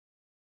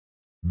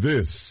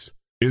This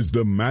is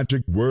the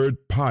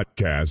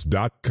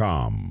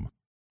magicwordpodcast.com.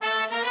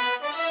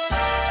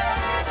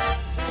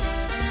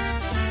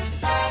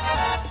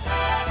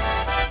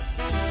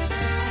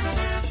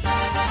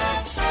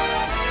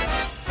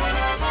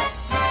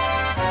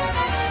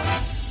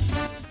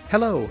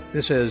 Hello,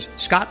 this is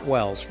Scott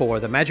Wells for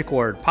the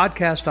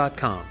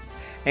magicwordpodcast.com.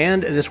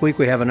 And this week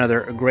we have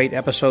another great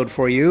episode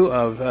for you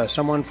of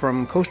someone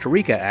from Costa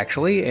Rica,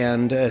 actually.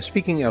 And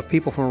speaking of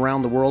people from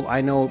around the world, I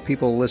know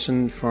people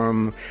listen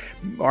from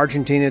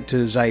Argentina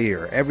to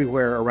Zaire,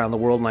 everywhere around the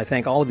world, and I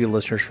thank all of you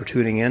listeners for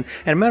tuning in.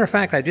 And a matter of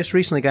fact, I just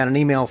recently got an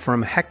email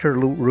from Hector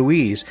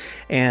Ruiz,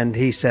 and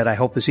he said, I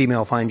hope this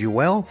email finds you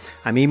well.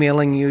 I'm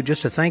emailing you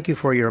just to thank you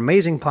for your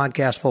amazing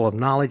podcast full of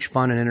knowledge,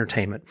 fun, and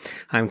entertainment.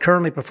 I'm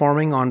currently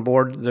performing on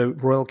board the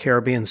Royal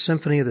Caribbean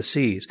Symphony of the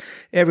Seas.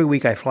 Every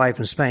week I fly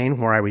from Spain,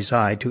 where I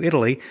reside, to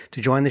Italy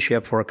to join the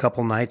ship for a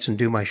couple nights and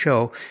do my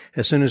show.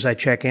 As soon as I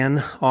check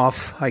in,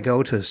 off I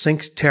go to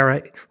Cinque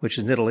Terre, which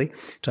is in Italy,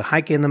 to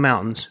hike in the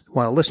mountains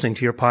while listening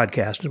to your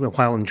podcast and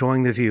while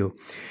enjoying the view.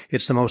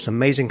 It's the most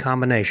amazing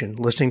combination,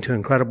 listening to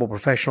incredible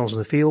professionals in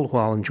the field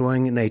while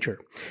enjoying nature.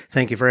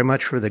 Thank you very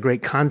much for the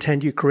great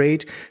content you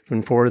create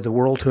and for the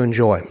world to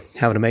enjoy.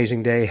 Have an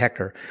amazing day,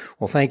 Hector.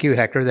 Well, thank you,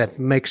 Hector. That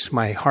makes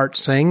my heart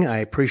sing. I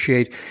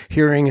appreciate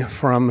hearing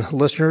from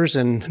listeners,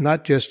 and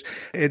not just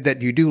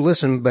that you do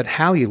listen, but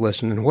how you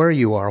listen and where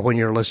you are when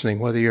you're listening,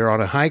 whether you're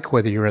on a hike,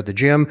 whether you're at the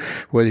gym,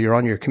 whether you're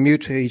on your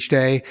commute each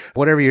day,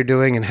 whatever you're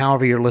doing and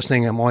however you're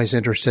listening. I'm always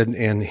interested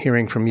in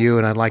hearing from you,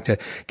 and I'd like to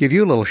give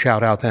you a little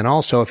shout out then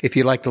also. If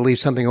you'd like to leave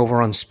something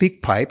over on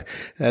SpeakPipe,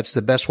 that's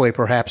the best way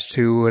perhaps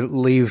to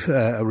leave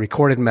a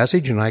recorded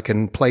message, and I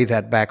can play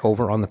that back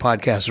over on the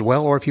podcast as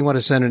well. Or if you want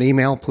to send an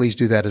email, please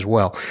do that as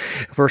well.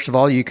 First of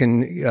all, you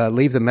can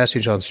leave the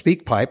message on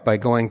SpeakPipe by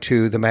going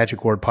to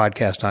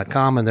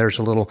themagicwordpodcast.com, and there's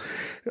a little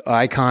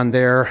icon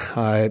there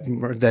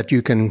that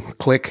you can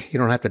click. You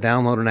don't have to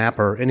download an app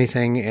or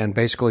anything, and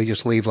basically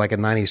just leave like a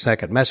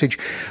 90-second message.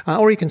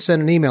 Or you can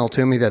send an email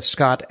to me. That's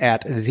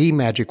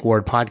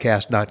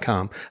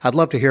scott@themagicwordpodcast.com. I'd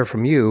love to hear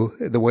from you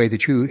the way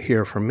that you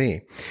hear from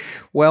me.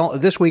 Well,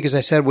 this week, as I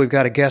said, we've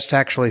got a guest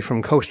actually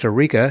from Costa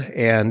Rica,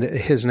 and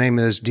his name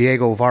is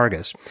Diego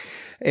Vargas.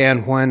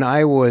 And when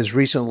I was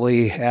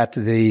recently at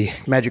the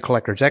Magic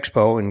Collectors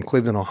Expo in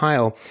Cleveland,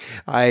 Ohio,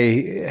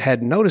 I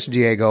had noticed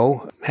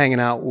Diego hanging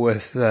out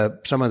with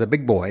some of the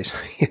big boys,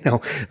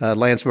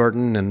 Lance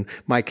Burton and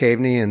Mike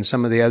Caveney and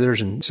some of the others,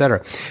 and et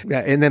cetera.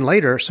 And then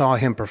later saw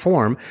him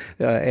perform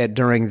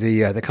during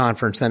the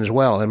conference then as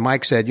well. And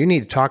Mike said, you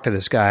need to talk to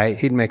this guy.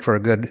 He'd make for a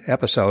good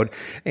episode.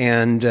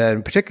 And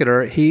in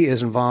particular, he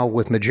is involved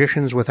with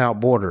Magicians Without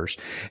Borders.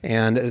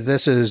 And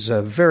this is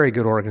a very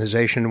good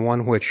organization,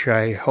 one which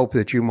I hope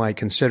that you might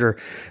consider.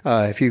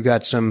 If you've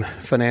got some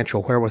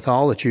financial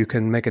wherewithal that you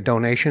can make a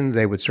donation,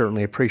 they would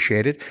certainly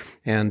appreciate it.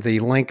 And the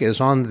link is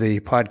on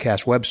the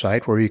podcast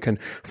website, where you can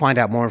find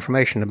out more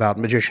information about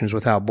Magicians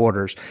Without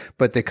Borders.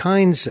 But the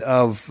kinds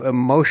of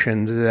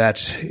emotion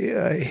that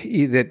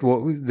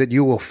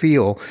you will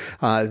feel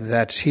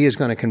that he is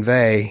going to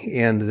convey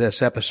in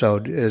this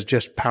episode is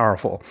just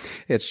powerful.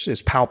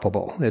 It's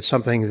palpable. It's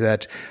something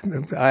that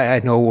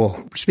I know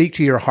will speak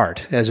to your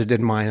heart as it did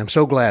mine. I'm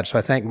so glad. So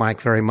I thank Mike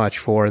very much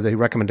for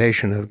the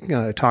recommendation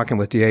of talking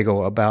with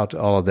Diego about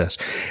all of this.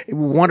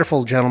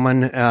 Wonderful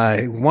gentleman,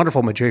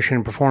 wonderful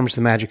magician, performs the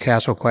Magic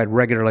Castle quite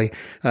regularly,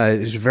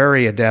 is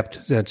very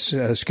adept, that's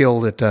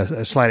skilled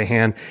at sleight of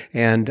hand,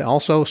 and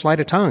also sleight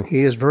of tongue.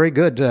 He is very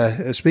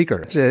good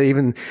speaker.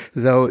 Even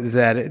though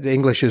that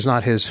English is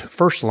not his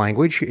first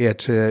language,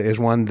 it is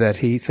one that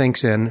he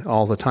thinks in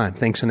all the time,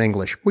 thinks in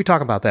English. We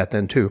talk about that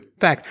then too. In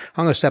fact,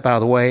 I'm going to step out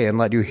of the way and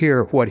let you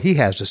hear what he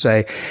has to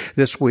say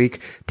this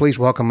week. Please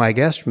welcome my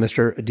guest,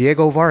 Mr.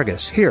 Diego Vargas,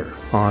 here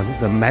on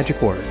The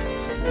Magic Word.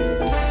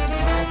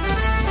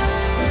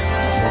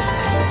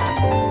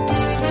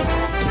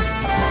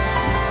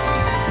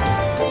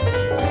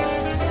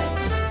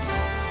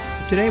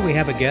 Today we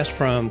have a guest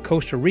from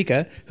Costa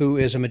Rica who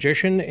is a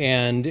magician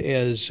and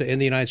is in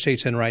the United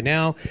States. And right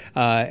now,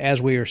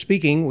 as we are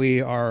speaking, we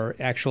are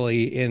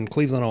actually in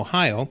Cleveland,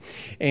 Ohio.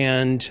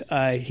 And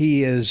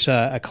he is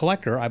a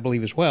collector, I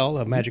believe, as well,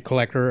 a magic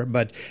collector,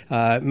 but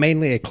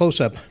mainly a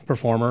close-up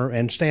performer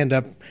and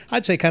stand-up,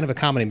 I'd say kind of a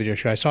comedy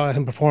magician. I saw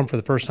him perform for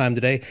the first time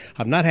today.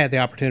 I've not had the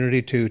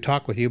opportunity to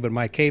talk with you, but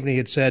Mike Caveney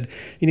had said,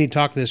 you need to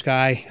talk to this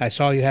guy. I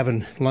saw you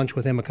having lunch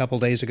with him a couple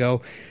days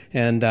ago.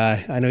 And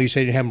I know you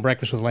said you're having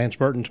breakfast with Lance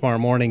Burton tomorrow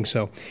morning.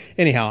 So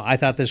anyhow, I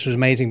thought this was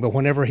amazing. But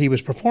whenever he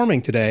was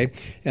performing today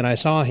and I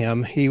saw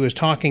him, he was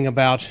talking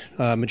about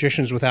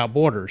Magicians Without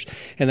Borders.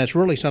 And that's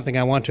really something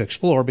I want to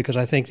explore, because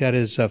I think that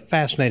is a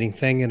fascinating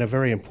thing and a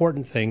very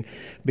important thing,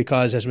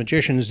 because as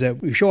magicians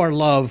that we show our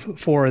love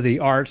for the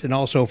art and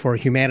also for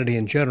humanity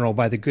in general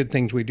by the good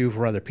things we do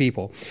for other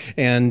people.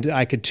 And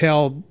I could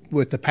tell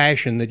with the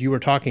passion that you were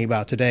talking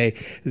about today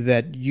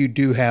that you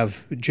do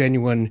have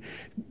genuine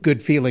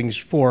good feelings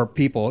for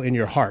people in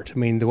your heart. I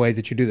mean, the way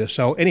that you do this.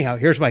 So anyhow,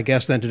 here's my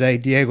guest then today,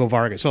 Diego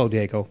Vargas. Hello,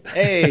 Diego.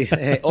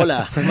 Hey,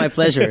 hola. My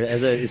pleasure.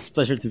 It's a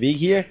pleasure to be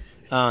here.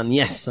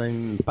 Yes,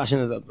 I'm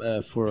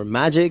passionate for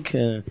magic.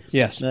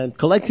 Yes.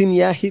 Collecting,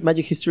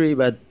 magic history,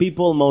 but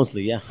people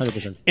mostly,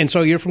 100%. And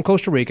so you're from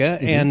Costa Rica,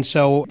 and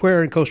so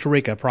where in Costa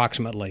Rica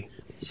approximately?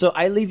 So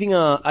I live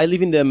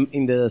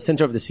in the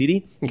center of the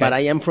city, but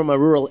I am from a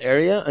rural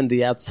area on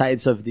the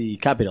outsides of the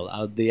capital,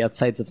 the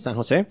outsides of San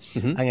Jose,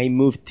 and I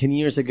moved 10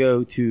 years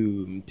ago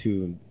to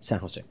San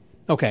Jose.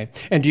 Okay.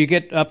 And do you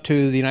get up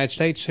to the United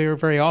States here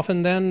very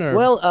often then? Or?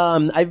 Well,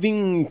 I've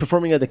been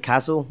performing at the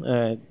castle,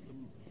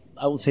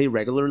 I would say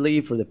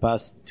regularly for the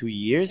past 2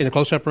 years. In the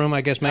close-up room,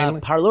 I guess,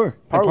 mainly? Parlor.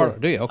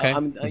 Do you? Okay.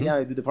 Yeah,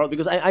 I do the parlor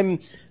because I'm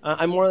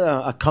more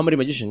a comedy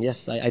magician.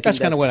 Yes, I think that's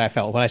kind of what I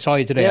felt when I saw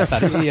you today. I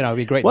thought, it'd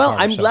be great. Well,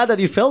 I'm glad that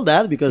you felt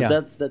that because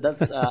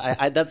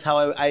that's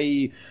how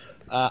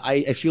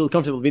I feel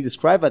comfortable being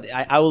described. But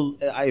I will,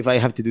 if I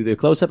have to do the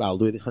close-up, I'll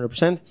do it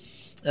 100%.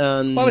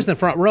 Well, I was in the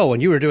front row,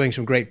 and you were doing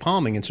some great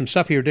palming and some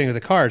stuff you were doing with the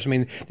cards. I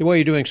mean, the way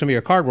you're doing some of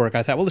your card work,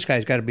 I thought, well, this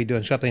guy's got to be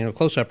doing something in a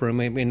close-up room.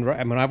 I mean,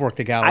 I've worked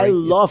the gallery. I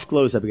love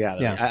close-up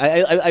gallery.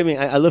 Yeah. I mean,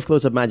 I love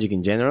close-up magic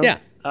in general. Yeah.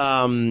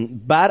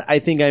 But I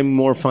think I'm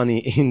more funny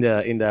in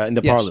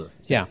the parlor.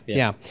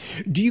 Yeah.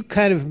 Do you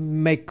kind of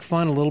make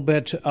fun a little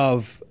bit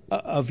of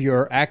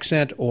your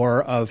accent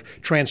or of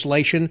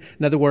translation?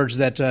 In other words,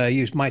 that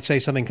you might say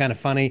something kind of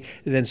funny,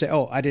 and then say,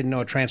 "Oh, I didn't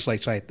know it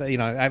translates."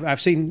 I've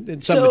seen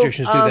some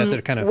magicians do that.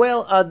 They're kind of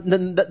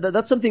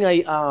that's something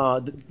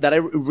that I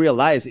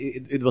realized.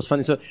 It was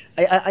funny. So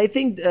I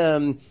think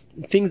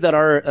things that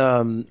are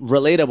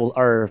relatable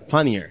are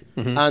funnier,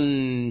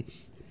 and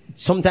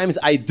sometimes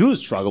I do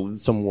struggle with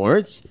some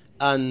words.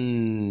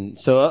 And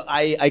so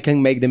I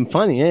can make them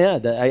funny.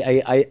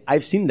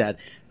 I've seen that.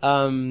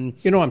 You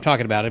know what I'm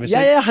talking about.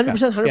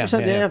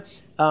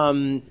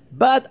 100%.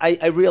 But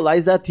I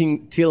realized that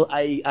till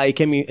I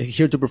came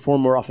here to perform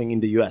more often in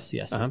the U.S.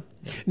 Yes.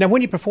 Now,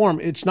 when you perform,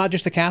 it's not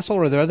just the castle,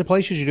 or are there other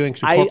places you're doing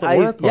some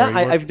corporate work?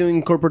 I've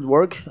doing corporate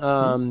work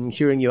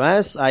here in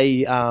U.S.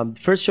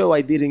 First show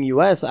I did in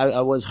U.S.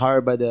 I was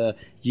hired by the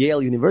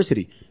Yale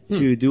University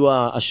to do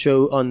a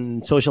show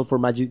on social for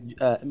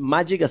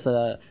magic as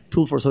a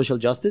tool for social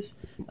justice,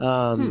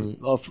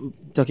 of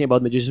talking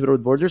about Magicians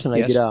Without Borders, and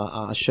I did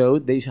a show.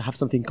 They have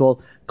something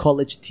called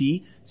College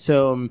Tea.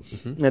 So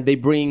they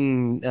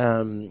bring,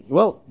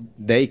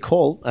 they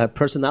call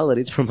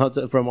personalities from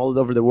all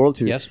over the world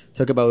to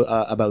talk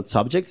about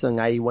subjects,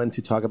 and I went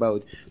to talk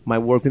about my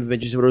work with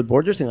Magicians Without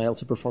Borders, and I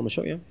also perform a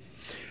show. Yeah.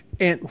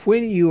 And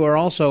when you are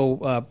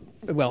also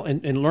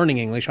in learning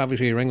English,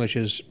 obviously your English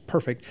is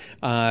perfect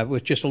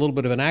with just a little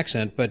bit of an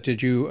accent. But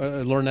did you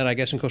learn that, I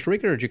guess, in Costa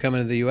Rica, or did you come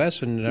into the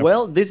U.S.?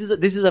 Well, this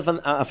is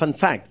a fun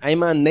fact.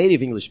 I'm a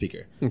native English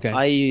speaker.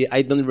 Okay.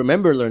 I don't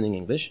remember learning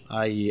English.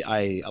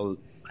 I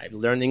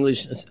learned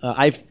English.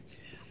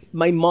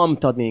 My mom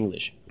taught me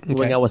English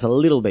when I was a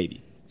little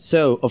baby.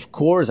 So, of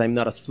course, I'm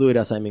not as fluent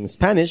as I'm in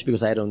Spanish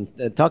because I don't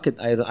talk it.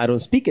 I don't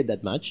speak it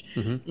that much.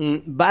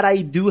 But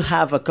I do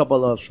have a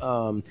couple of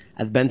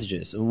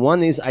advantages.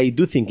 One is I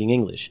do think in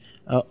English,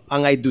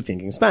 and I do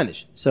think in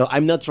Spanish. So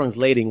I'm not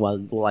translating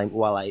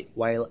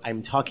while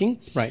I'm talking.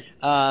 Right.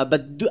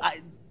 But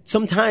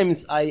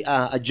sometimes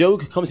a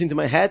joke comes into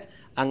my head,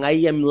 and I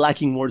am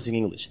lacking words in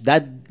English.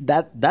 That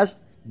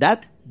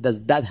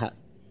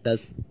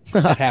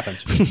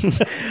happens.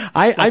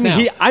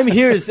 I'm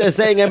here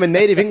saying I'm a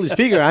native English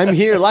speaker. I'm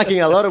here lacking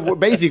a lot of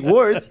basic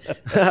words.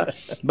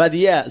 But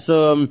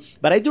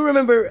but I do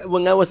remember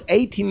when I was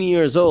 18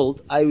 years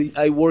old,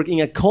 I worked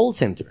in a call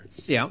center.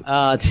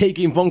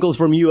 Taking phone calls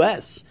from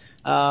US.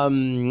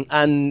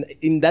 And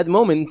in that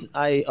moment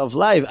of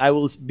life,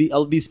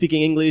 I'll be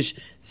speaking English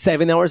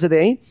 7 hours a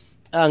day.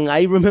 And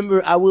I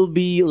remember I will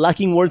be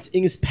lacking words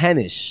in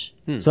Spanish.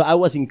 So I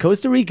was in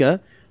Costa Rica,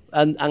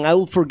 and I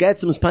will forget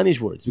some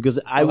Spanish words because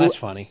that's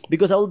funny.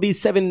 Because I will be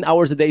 7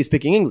 hours a day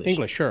speaking English.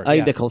 English, sure.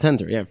 In the call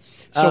center, yeah.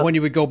 So when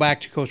you would go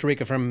back to Costa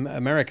Rica from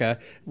America,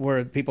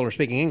 where people are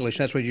speaking English,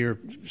 that's what you're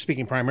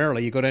speaking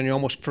primarily. You go down and you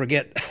almost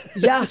forget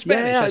Spanish.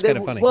 That's kind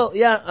of funny. Well,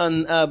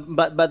 and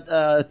but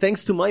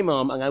thanks to my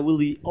mom, and I will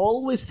be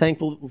always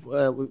thankful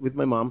with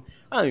my mom.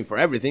 I mean, for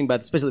everything,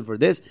 but especially for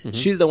this.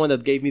 She's the one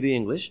that gave me the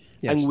English,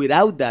 and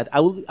without that,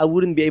 I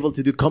wouldn't be able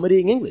to do comedy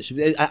in English.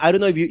 I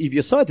don't know if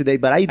you saw it today,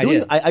 but I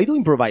do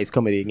improvise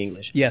comedy in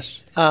English.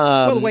 Yes.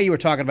 Well, the way you were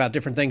talking about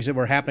different things that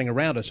were happening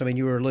around us. I mean,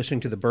 you were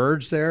listening to the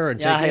birds there and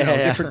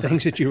different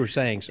things that you were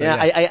saying. So,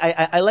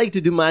 I like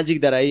to do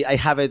magic that I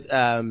have it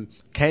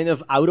kind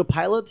of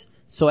autopilot,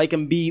 so I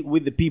can be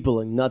with the people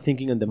and not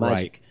thinking on the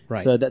magic.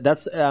 Right. So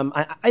that's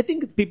I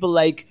think people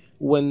like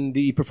when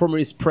the performer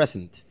is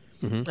present.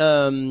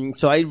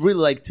 So I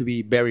really like to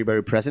be very,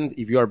 very present.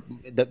 If you are,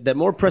 the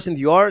more present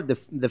you are,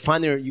 the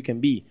funnier you can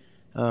be.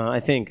 I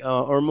think,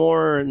 or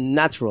more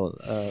natural.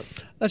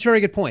 That's a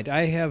very good point.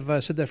 I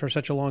have said that for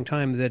such a long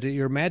time that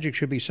your magic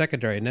should be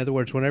secondary. In other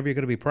words, whenever you're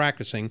going to be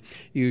practicing,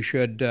 you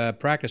should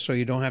practice so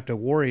you don't have to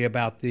worry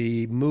about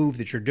the move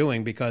that you're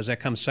doing because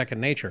that comes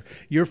second nature.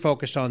 You're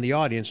focused on the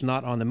audience,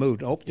 not on the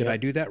move. Oh, did I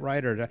do that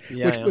right? Or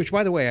which,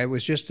 by the way, I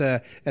was just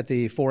at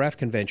the 4F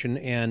convention,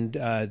 and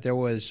there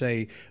was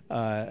a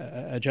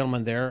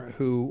gentleman there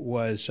who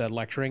was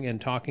lecturing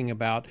and talking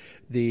about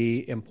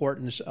the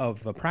importance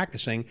of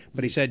practicing,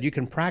 but he said you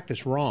can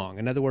practice wrong.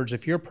 In other words,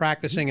 if you're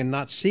practicing and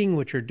not seeing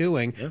what you're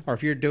doing, or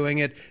if you're doing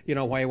it,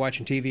 while you're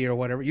watching TV or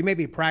whatever, you may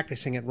be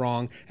practicing it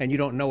wrong and you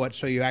don't know it,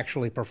 so you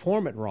actually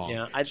perform it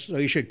wrong. So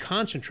you should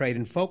concentrate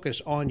and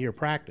focus on your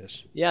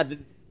practice. Yeah,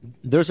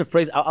 there's a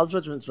phrase. I'll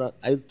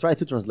try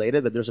to translate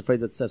it, but there's a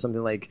phrase that says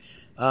something like,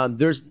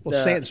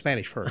 say it in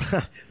Spanish first.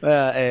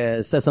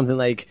 Says something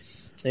like,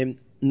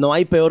 no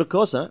hay peor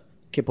cosa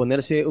que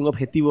ponerse un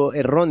objetivo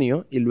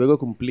erróneo y luego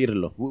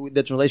cumplirlo.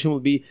 The translation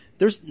would be,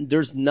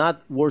 there's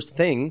not worse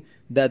thing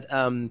that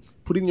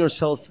putting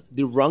yourself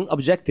the wrong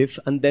objective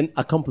and then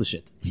accomplish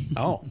it.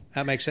 Oh,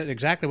 that makes it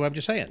exactly what I'm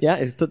just saying. Yeah,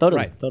 it's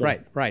totally.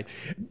 Right.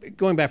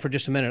 Going back for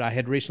just a minute, I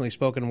had recently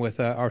spoken with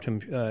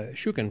Artem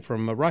Shukin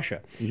from Russia,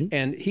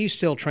 and he's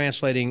still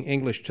translating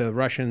English to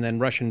Russian, then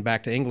Russian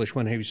back to English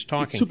when he was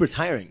talking. It's super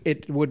tiring.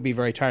 It would be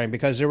very tiring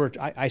because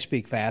I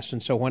speak fast,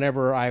 and so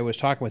whenever I was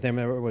talking with him,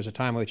 there was a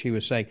time in which he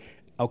was saying,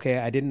 okay,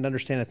 I didn't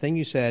understand a thing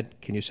you said.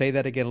 Can you say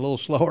that again a little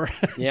slower?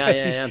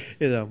 Yeah.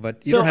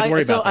 But you don't have to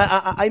worry about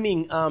that. I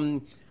mean,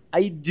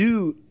 I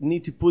do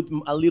need to put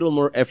a little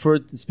more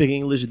effort speaking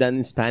English than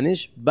in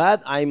Spanish,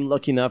 but I'm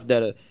lucky enough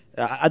that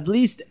at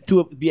least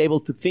to be able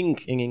to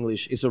think in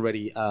English is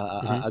already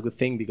a good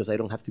thing because I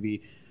don't have to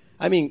be...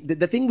 I mean,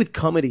 the thing with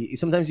comedy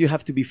is sometimes you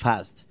have to be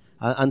fast.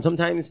 And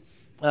sometimes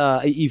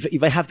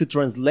if I have to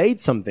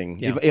translate something,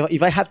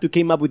 if I have to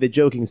come up with a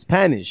joke in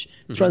Spanish,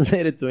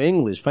 translate it to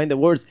English, find the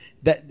words,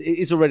 that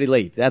it's already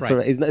late. That's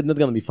right. It's not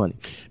going to be funny.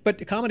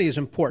 But comedy is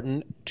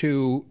important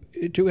to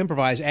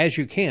improvise as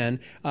you can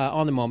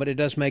on the moment. It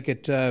does make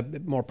it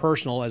more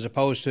personal as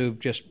opposed to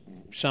just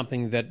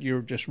something that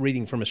you're just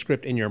reading from a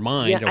script in your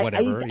mind or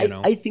whatever.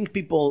 I think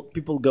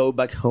people go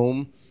back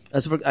home.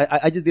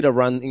 I just did a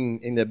run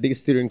in the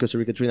biggest theater in Costa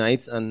Rica 3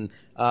 nights, and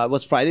it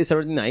was Friday,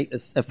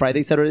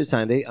 Saturday,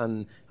 Sunday.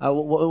 And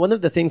one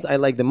of the things I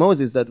like the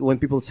most is that when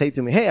people say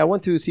to me, "Hey, I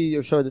want to see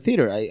your show at the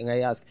theater," and I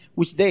ask,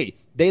 "Which day?"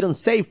 They don't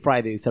say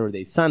Friday,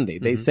 Saturday, Sunday.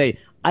 They say,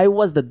 "I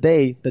was the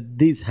day that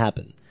this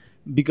happened."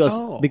 Because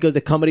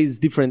the comedy is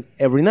different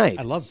every night.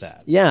 I love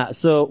that. Yeah.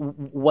 So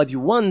what you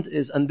want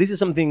is, and this is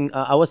something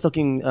I was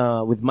talking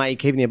with Mike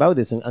Haveney about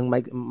this, and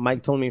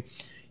Mike told me,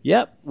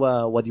 yeah,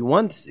 well, what you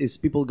want is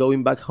people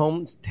going back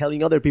home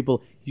telling other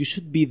people, you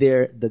should be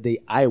there the day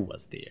I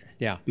was there.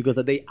 Yeah. Because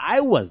the day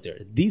I was there,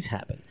 this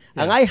happened.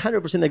 Yeah. And I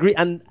 100% agree.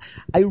 And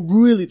I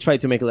really try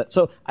to make it.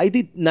 So I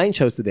did 9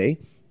 shows today.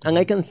 And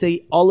I can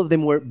say all of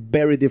them were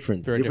very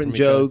different. Different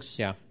jokes.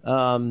 Yeah.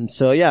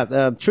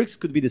 Tricks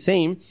could be the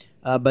same,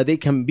 but they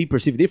can be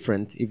perceived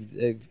different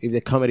if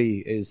the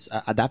comedy is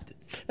adapted.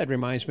 That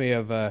reminds me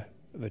of a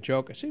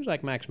joke. It seems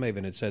like Max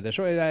Maven had said this.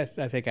 I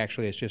think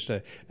actually it's just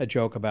a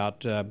joke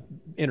about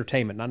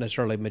entertainment, not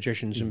necessarily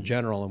magicians in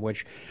general, in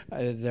which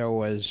there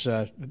was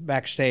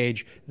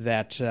backstage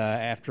that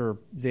after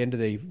the end of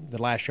the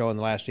last show and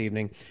the last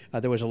evening,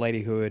 there was a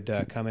lady who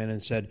had come in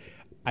and said,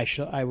 I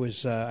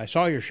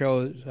saw your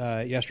show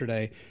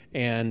yesterday,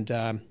 and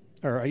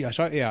I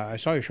saw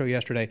your show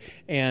yesterday,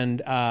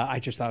 and I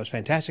just thought it was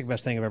fantastic,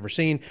 best thing I've ever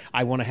seen.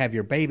 I want to have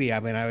your baby.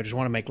 I mean, I just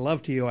want to make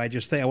love to you. I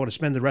just think I want to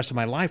spend the rest of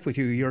my life with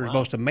you. You're the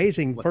most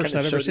amazing person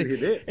I've ever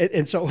seen.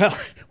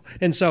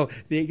 And so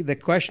the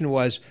question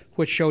was,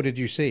 which show did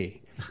you see?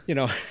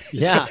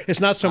 Yeah, it's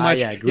not so much,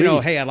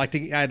 hey, I'd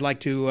like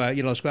to,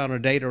 let's go out on a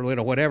date or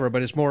whatever,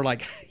 but it's more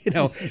like,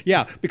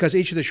 because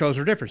each of the shows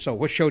are different. So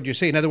which show did you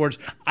see? In other words,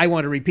 I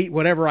want to repeat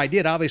whatever I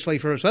did, obviously,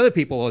 for so other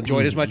people will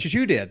enjoy it as much as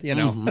you did, I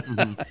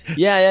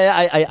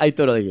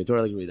totally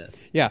agree with that.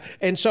 Yeah.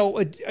 And so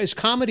is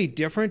comedy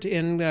different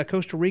in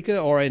Costa Rica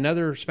or in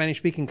other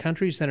Spanish-speaking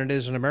countries than it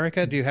is in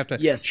America? Do you have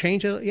to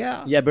change it?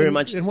 Yeah. Yeah, very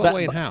much. In what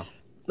way and how?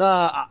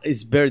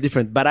 It's very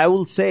different, but I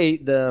will say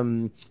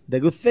the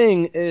good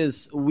thing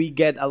is we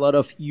get a lot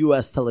of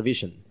U.S.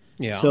 television.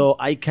 Yeah. So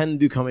I can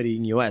do comedy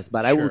in U.S.,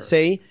 but I will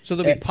say so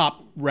there'll be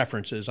pop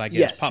references, I guess,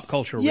 yes. Pop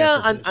culture. Yeah,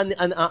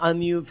 references.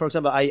 and you, for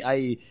example,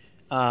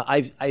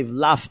 I've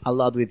laughed a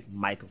lot with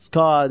Michael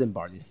Scott and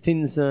Barney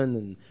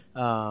Stinson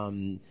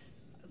and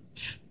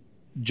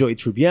Joey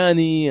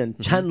Tribbiani and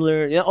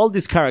Chandler, all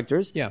these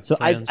characters. Yeah, so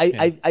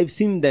I've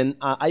seen them.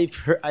 I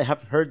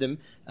have heard them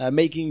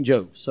making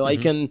jokes. So I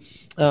can.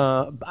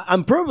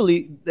 I'm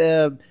probably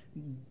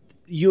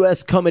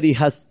U.S. comedy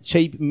has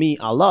shaped me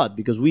a lot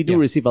because we do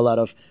receive a lot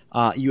of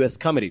U.S.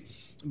 comedy.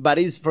 But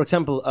it's, for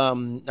example,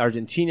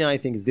 Argentina. I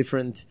think is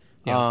different.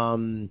 Yeah.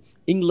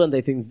 England,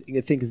 I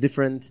think is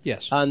different.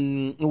 Yes.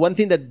 And one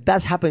thing that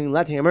does happen in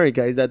Latin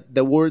America is that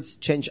the words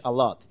change a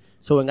lot.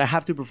 So when I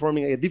have to perform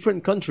in a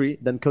different country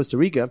than Costa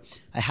Rica,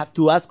 I have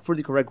to ask for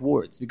the correct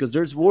words because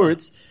there's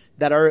words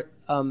that are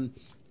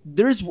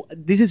this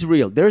is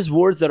real. There's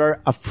words that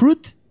are a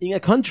fruit in a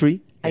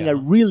country and a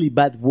really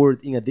bad word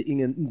in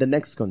the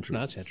next country.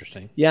 That's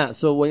interesting. Yeah.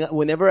 So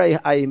whenever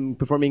I'm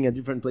performing a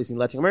different place in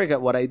Latin America,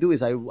 what I do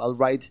is I'll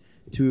write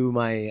to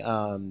my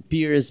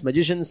peers,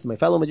 magicians, to my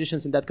fellow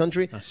magicians in that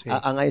country,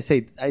 and I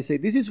say,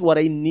 this is what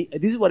I need.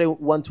 This is what I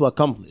want to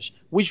accomplish.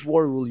 Which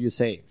word will you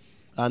say?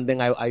 And then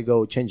I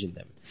go changing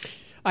them.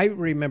 I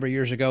remember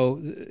years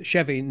ago,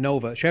 Chevy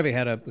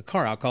had a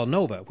car out called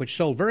Nova, which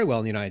sold very well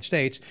in the United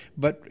States,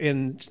 but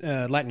in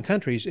Latin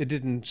countries it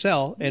didn't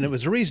sell, and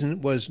the reason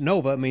was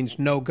Nova means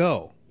no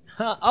go.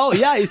 Oh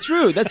yeah, it's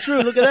true. That's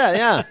true. Look at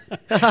that.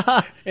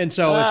 Yeah. And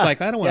so it's like,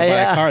 I don't want to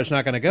buy a car that's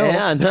not going to go.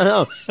 Yeah,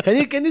 no. Can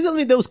you tell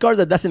me those cars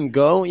that doesn't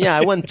go? Yeah,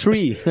 I want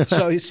 3.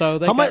 So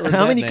they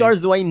how many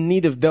cars do I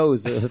need of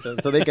those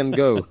so they can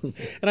go?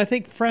 And I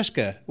think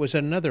fresca was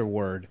another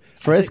word.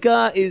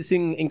 Fresca is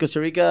in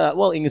Costa Rica.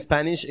 Well, in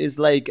Spanish is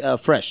like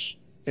fresh.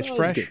 It's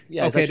fresh. Good.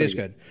 Yeah, okay, it is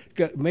good.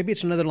 Maybe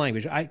it's another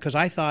language. Because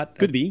I thought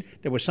could be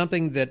there was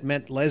something that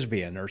meant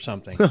lesbian or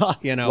something.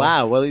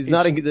 Wow. Well, it's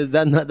not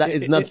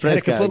fresca.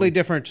 It's completely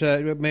different.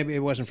 Maybe it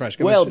wasn't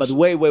fresca. Well, but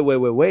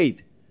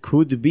wait.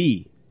 Could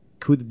be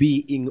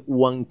in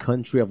one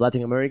country of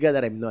Latin America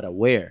that I'm not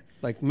aware.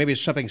 Like maybe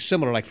it's something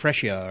similar, like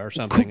fresia or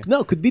something.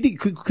 Could be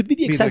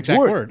the exact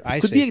word.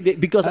 I could see.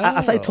 Because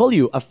as I told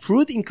you, a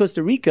fruit in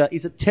Costa Rica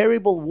is a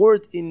terrible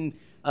word in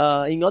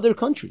other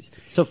countries.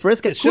 So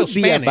fresca could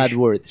be a bad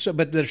word. So,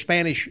 but the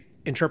Spanish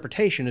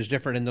interpretation is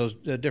different in those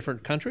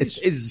different countries.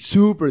 It's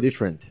super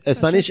different.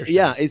 Spanish,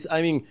 yeah.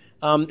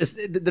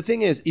 The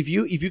thing is, if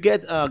you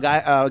get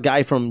a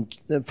guy from,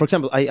 for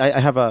example, I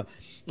have a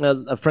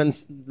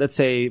friends, let's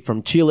say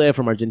from Chile,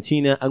 from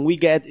Argentina, and we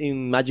get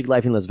in Magic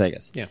Life in Las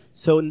Vegas. Yeah.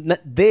 So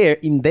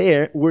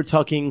there we're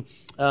talking,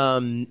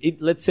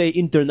 let's say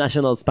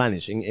international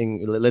Spanish.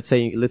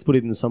 Let's put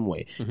it in some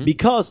way,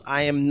 because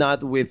I am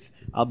not with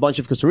a bunch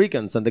of Costa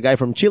Ricans and the guy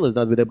from Chile is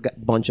not with a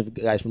bunch of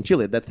guys from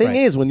Chile. The thing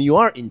is, when you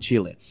are in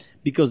Chile,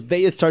 because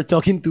they start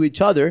talking to each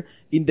other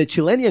in the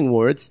Chilean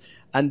words,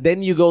 and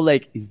then you go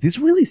like, is this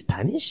really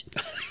Spanish?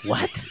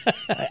 What?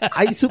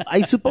 I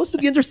supposed to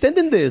be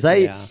understanding this.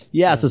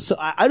 So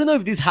I don't know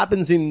if this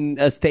happens in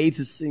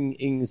states,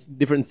 in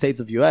different states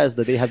of U.S.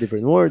 that they have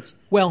different words.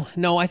 Well,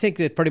 no, I think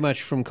that pretty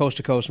much from coast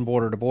to coast and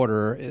border to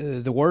border,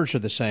 the words are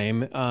the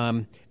same.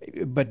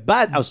 But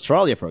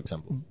Australia, for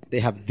example, they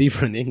have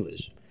different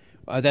English.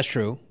 That's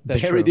true.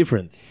 That's very true.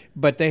 different.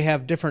 But they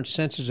have different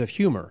senses of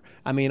humor.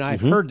 I mean, I've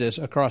heard this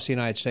across the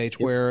United States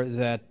where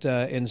that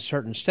in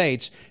certain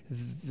states,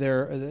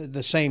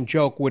 the same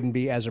joke wouldn't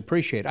be as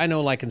appreciated. I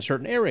know, like in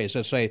certain areas,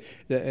 let's say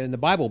in the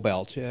Bible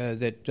Belt,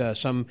 that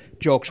some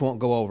jokes won't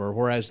go over,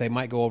 whereas they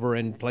might go over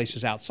in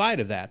places outside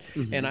of that.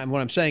 And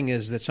what I'm saying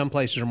is that some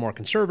places are more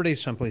conservative,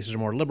 some places are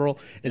more liberal,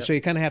 and so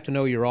you kind of have to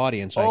know your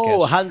audience, I guess.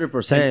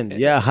 100%.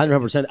 Yeah,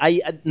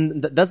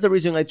 100%. That's the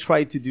reason I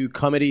try to do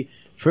comedy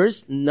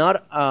first,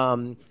 not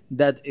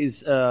that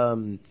is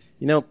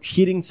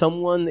hitting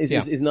someone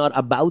is not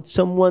about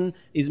someone,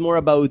 is more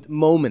about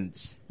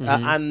moments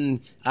and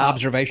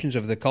observations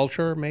of the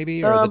culture,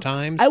 maybe, or the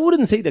times. I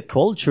wouldn't say the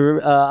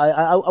culture.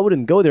 I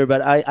wouldn't go there,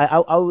 but I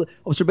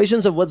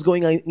observations of what's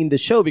going on in the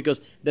show,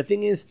 because the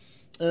thing is,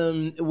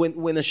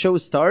 when a show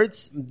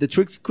starts, the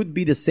tricks could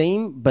be the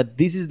same, but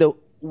this is the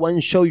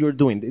one show you're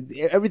doing.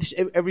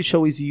 Every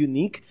show is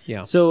unique.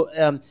 Yeah. So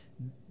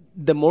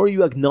the more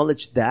you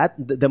acknowledge that,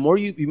 the more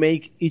you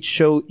make each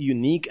show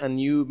unique and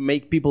you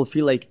make people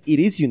feel like it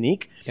is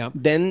unique,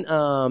 then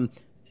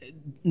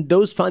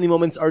those funny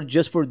moments are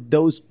just for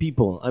those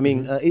people. I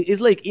mean,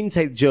 it's like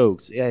inside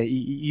jokes.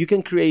 You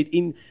can create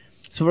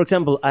So, for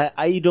example,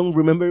 I don't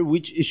remember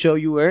which show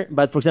you were,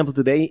 but for example,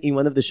 today in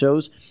one of the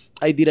shows,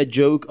 I did a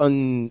joke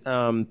on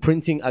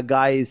printing a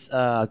guy's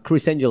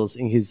Chris Angels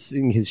in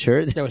his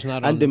shirt. That was not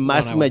and on the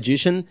masked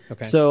magician.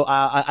 Okay. So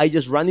I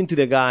just ran into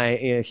the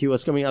guy. He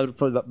was coming out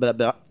from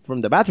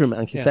the bathroom,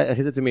 and he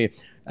said to me,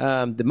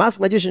 "The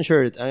masked magician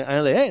shirt." And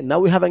I'm like, "Hey,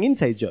 now we have an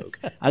inside joke,"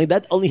 and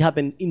that only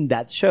happened in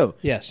that show.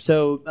 Yes.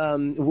 So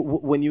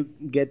when you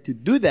get to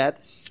do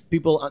that,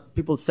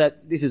 people said,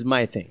 "This is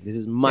my thing. This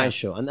is my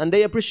show," and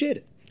they appreciate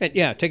it.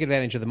 Yeah, take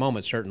advantage of the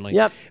moment, certainly.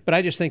 Yep. But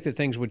I just think that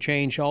things would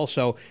change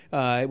also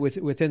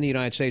within the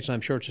United States, and I'm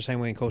sure it's the same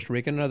way in Costa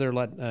Rica and other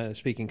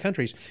Latin-speaking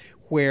countries,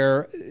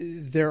 where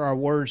there are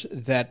words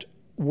that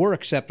were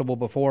acceptable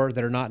before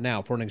that are not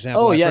now. For an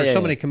example, I've heard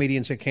so many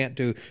comedians that can't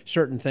do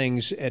certain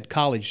things at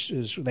college.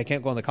 They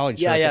can't go on the college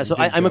circuit. Yeah. So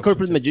I'm a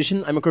corporate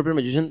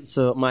magician.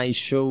 So my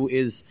show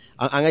is,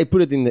 and I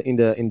put it in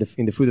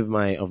the foot of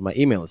my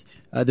emails.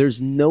 There's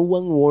no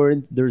one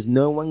word. There's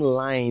no one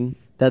line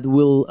that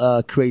will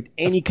create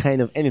any kind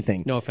of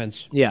anything. No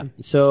offense. Yeah.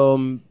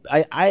 So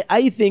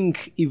I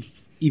think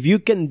if you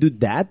can do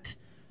that,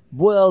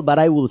 well, but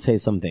I will say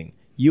something.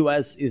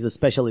 U.S. is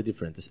especially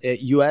different.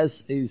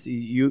 U.S. is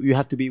you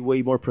have to be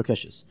way more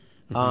precocious.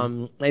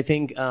 I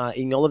think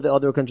in all of the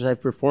other countries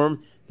I've performed,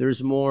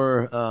 there's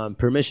more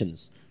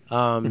permissions.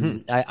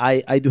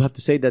 I do have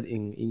to say that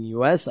in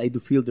U.S. I do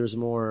feel there's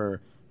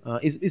more.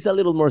 It's a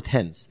little more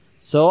tense.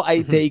 So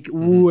I take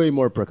way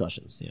more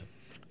precautions. Yeah.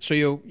 So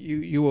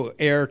you will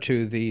err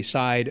to the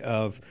side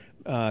of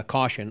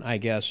caution, I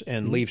guess,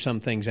 and leave some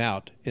things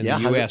out in the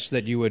U.S.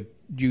 that you would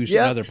use in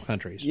other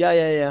countries.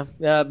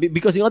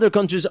 Because in other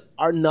countries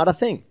are not a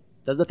thing.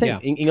 That's the thing. Yeah.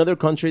 In other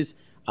countries,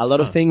 a lot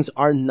of things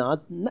are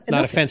not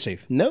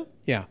offensive. No.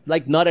 Yeah.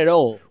 Like not at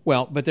all.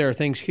 Well, but there are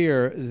things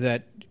here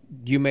that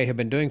you may have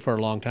been doing for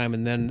a long time,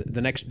 and then the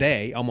next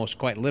day, almost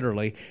quite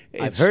literally,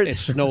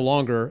 it's no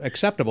longer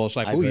acceptable. It's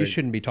like, you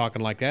shouldn't be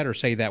talking like that or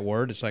say that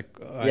word. It's like,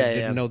 I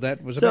didn't know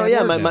that was a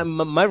bad word. So,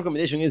 my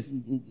recommendation is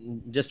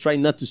just try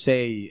not to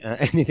say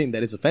anything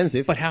that is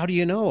offensive. But how do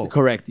you know?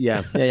 Correct,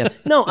 yeah.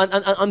 No,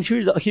 and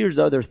here's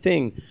the other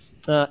thing.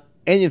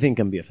 Anything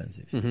can be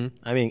offensive. Mm-hmm.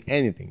 I mean,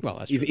 anything. Well,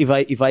 that's true.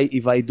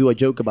 If I do a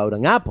joke about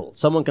an apple,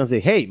 someone can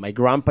say, "Hey, my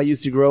grandpa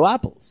used to grow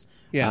apples."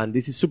 Yeah. And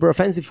this is super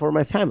offensive for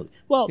my family.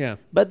 Well, yeah.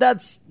 But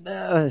that's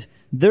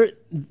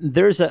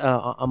there's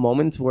a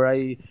moment where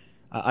I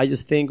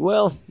just think,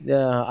 well,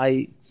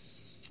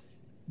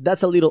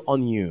 that's a little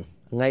on you,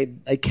 and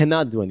I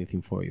cannot do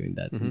anything for you in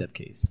that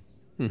case.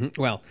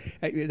 Mm-hmm. Well,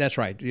 that's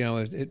right. You know,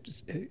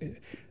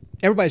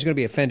 everybody's going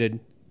to be offended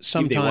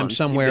sometime,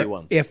 somewhere,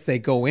 if they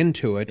go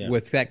into it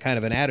with that kind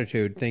of an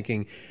attitude,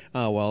 thinking,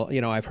 "Oh, well,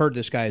 I've heard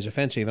this guy is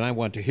offensive, and I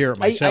want to hear it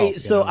myself."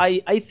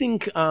 I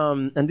think,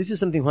 and this is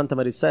something Juan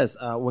Tamaris says.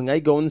 When I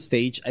go on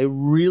stage, I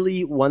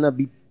really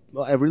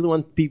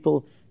want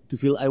people to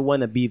feel I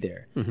want to be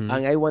there, and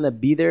I want to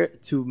be there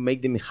to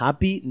make them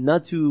happy,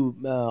 not to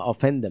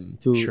offend them,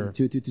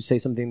 to say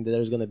something that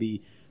is going to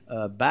be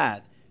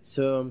bad.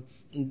 So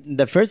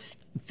the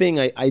first thing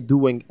I do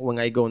when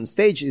I go on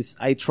stage is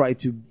I try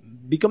to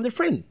become their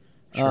friend,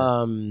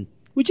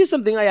 which is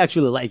something I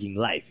actually like in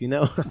life.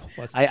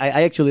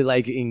 I actually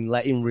like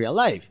in real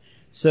life.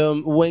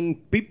 So when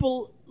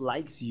people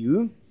likes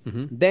you,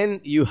 then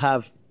you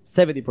have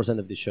 70%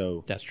 of the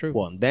show. That's true.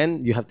 Won.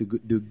 Then you have to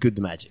do good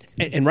magic.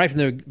 And right from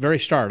the very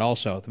start,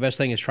 also, the best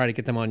thing is try to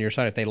get them on your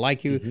side. If they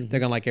like you, they're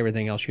going to like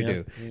everything else you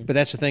do. Yeah. But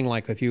that's the thing,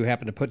 like if you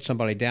happen to put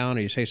somebody down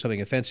or you say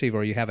something offensive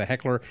or you have a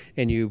heckler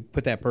and you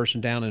put that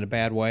person down in a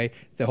bad way,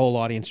 the whole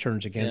audience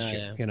turns against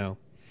you.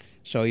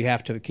 So you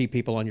have to keep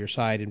people on your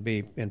side and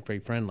be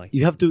friendly.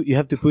 You have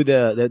to put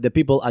the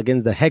people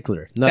against the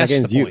heckler, not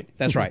against you.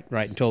 That's right.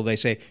 Until they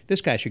say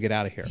this guy should get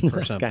out of here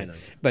or something. Kind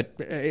of. But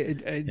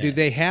do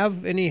they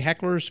have any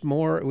hecklers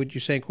more? Would you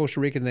say in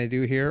Costa Rica than they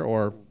do here,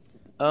 or?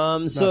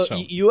 So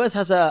U.S.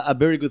 has a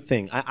very good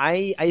thing.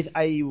 I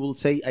will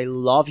say I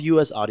love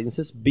U.S.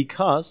 audiences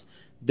because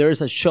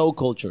there's a show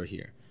culture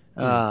here.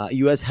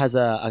 U.S. has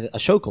a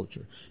show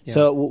culture. Yeah.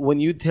 So when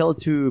you tell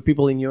to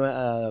people in U.S.,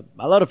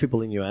 a lot of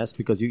people in U.S.,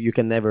 because you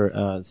can never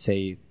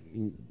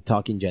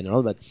talk in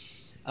general, but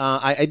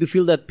I do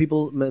feel that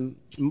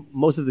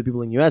most of the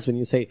people in U.S., when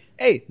you say,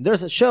 "Hey,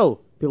 there's a show,"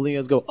 people in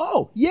U.S. go,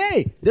 "Oh,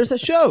 yay, there's a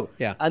show,"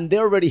 and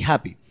they're already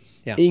happy.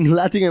 Yeah. In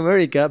Latin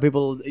America,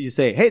 you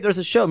say, "Hey, there's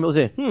a show," and people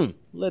say,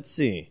 let's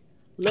see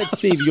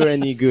if you're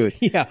any good."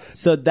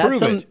 So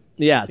that's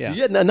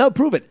now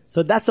prove it.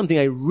 So that's something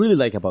I really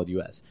like about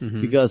US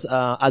because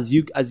as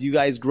you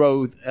guys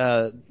grow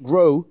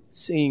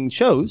seeing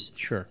shows,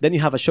 then you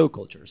have a show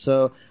culture.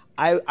 So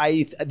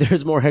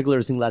there's more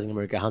hecklers in Latin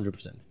America,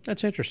 100%.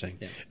 That's interesting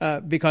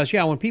because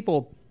when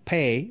people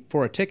pay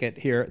for a ticket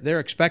here, they're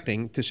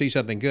expecting to see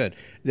something good.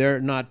 They're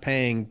not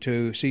paying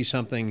to see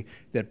something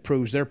that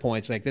proves their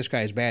points. Like, this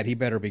guy's bad, he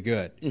better be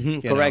good.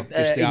 Correct.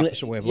 It's the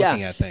opposite way of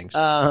looking at things.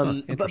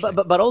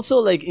 But also,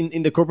 like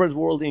in the corporate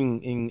world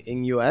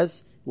in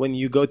US, when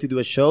you go to do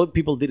a show,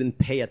 people didn't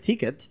pay a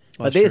ticket,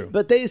 but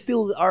they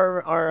still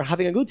are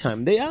having a good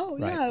time.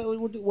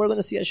 We're going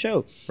to see a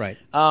show. Right.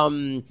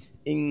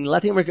 In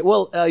Latin America,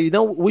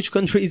 which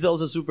country is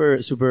also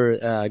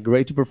super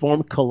great to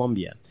perform?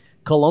 Colombia.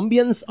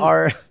 Colombians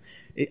are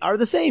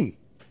the same.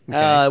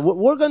 Okay.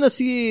 We're gonna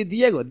see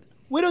Diego.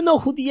 We don't know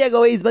who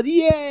Diego is, but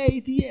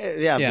yay,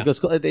 Diego. Because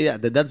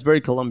that's very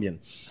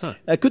Colombian.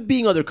 Could be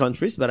in other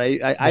countries, but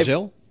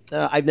Brazil.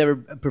 I've never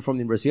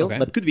performed in Brazil,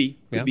 but could be.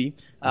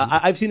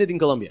 I've seen it in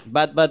Colombia,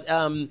 but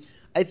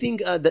I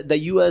think the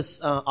U.S.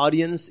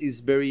 Audience is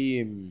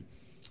very.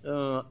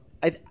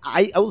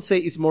 I will say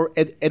is more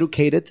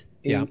educated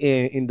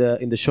in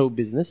the show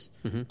business.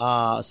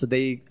 So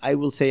I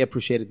will say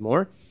appreciate it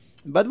more.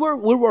 But we're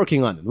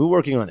working on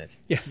it.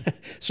 Yeah.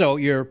 So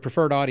your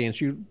preferred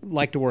audience, you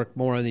like to work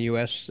more in the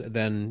U.S.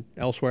 than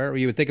elsewhere, or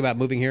you would think about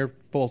moving here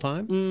full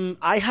time?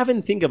 I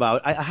haven't think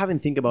about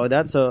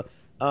that. So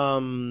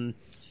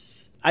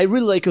I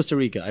really like Costa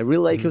Rica.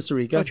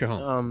 That's your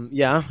home.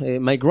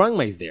 My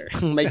grandma is there.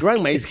 My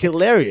grandma is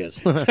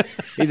hilarious.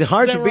 It's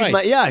hard to beat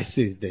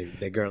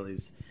the girl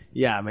is.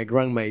 Yeah, my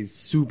grandma is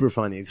super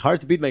funny. It's hard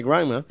to beat my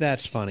grandma.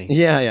 That's funny.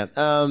 Yeah.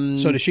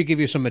 So does she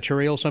give you some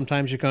material?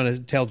 Sometimes you kind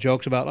of tell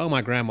jokes about, "Oh,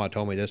 my grandma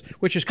told me this,"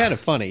 which is kind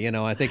of funny,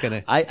 I think.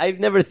 I've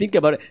never think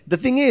about it. The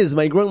thing is,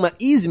 my grandma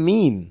is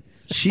mean.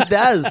 She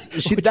does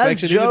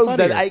jokes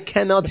that I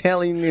cannot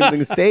tell in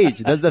the stage.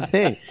 That's the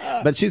thing.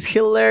 But she's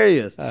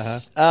hilarious.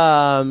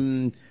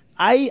 I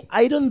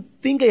don't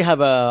think I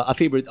have a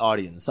favorite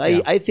audience.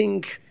 I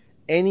think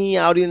any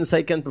audience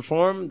I can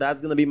perform,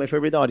 that's going to be my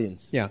favorite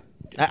audience. Yeah.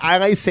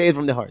 I say it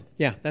from the heart.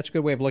 Yeah, that's a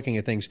good way of looking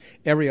at things.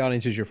 Every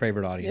audience is your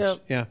favorite audience.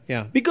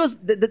 Yeah. Because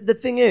the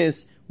thing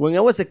is, when I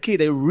was a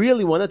kid, I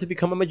really wanted to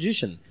become a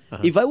magician.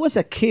 If I was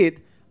a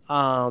kid,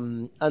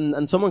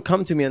 and someone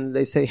come to me and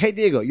they say, "Hey,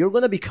 Diego, you're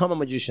gonna become a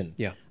magician.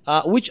 Yeah.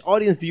 Which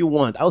audience do you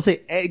want?" I'll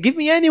say, "Give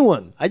me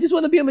anyone. I just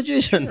want to be a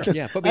magician.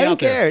 Yeah, put me I don't out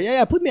there." care.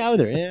 Yeah, put me out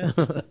there.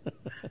 Yeah,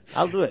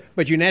 I'll do it."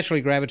 But you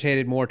naturally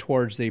gravitated more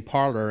towards the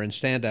parlor and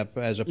stand-up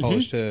as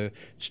opposed to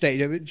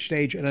stage.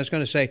 And I was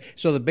going to say,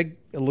 so the big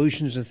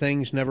illusions and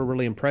things never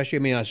really impressed you?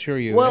 I mean, I'm sure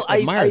you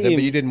admired them,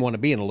 but you didn't want to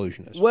be an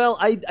illusionist. Well,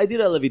 I did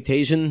a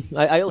levitation.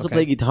 I also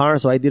play guitar,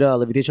 so I did a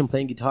levitation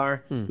playing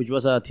guitar, which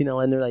was a Tina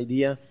Leonard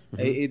idea.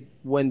 It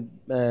went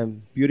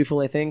beautiful,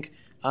 I think.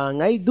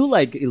 And I do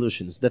like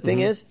illusions. The thing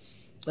is,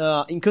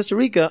 in Costa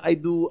Rica, I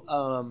do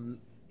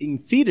in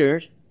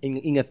theater.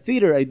 In a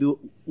theater, I do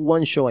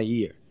one show a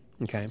year.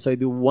 Okay. So I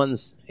do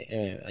once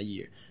a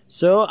year.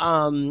 So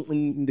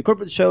in the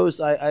corporate shows,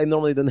 I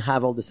normally don't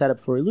have all the setup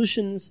for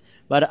illusions,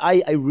 but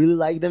I really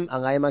like them,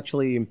 and I am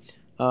actually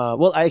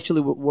I actually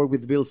worked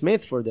with Bill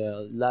Smith for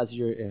the last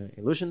year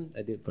illusion.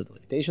 I did for the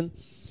levitation.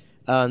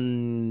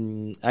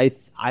 I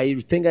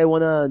think I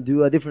want to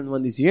do a different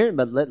one this year,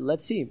 but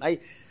let's see.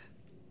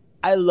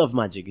 I love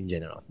magic in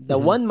general. The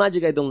one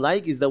magic I don't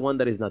like is the one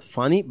that is not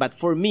funny. But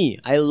for me,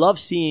 I love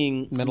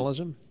seeing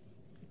mentalism.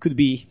 Could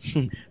be,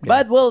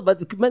 but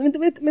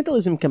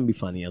mentalism can be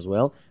funny as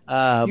well.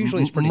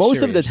 Usually, it's pretty most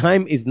serious. of the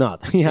time is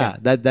not.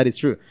 That is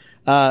true.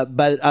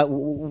 But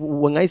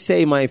when I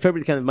say my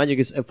favorite kind of magic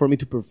is for me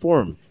to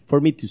perform, for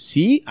me to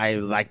see, I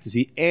like to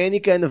see any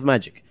kind of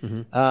magic.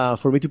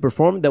 For me to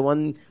perform, the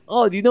one.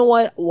 Oh, do you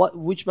know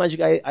which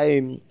magic I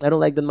don't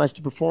like that much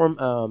to perform?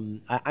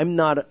 I'm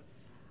not.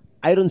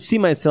 I don't see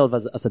myself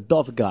as a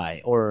dove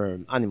guy or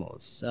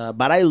animals,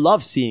 but I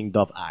love seeing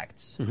dove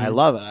acts. I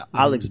love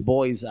Alex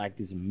Boy's act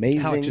is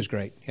amazing. Alex is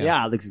great. Yeah,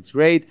 Alex is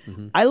great.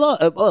 I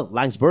love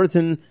Lance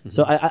Burton.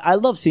 So I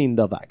love seeing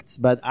dove acts,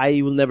 but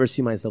I will never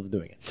see myself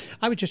doing it.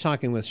 I was just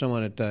talking with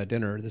someone at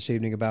dinner this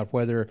evening about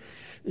whether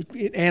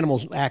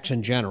animals acts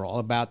in general,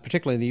 about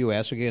particularly in the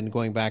U.S. Again,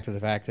 going back to the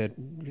fact that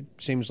it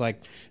seems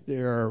like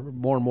there are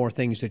more and more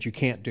things that you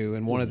can't do,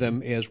 and one of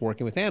them is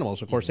working with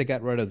animals. Of course, they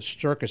got rid of the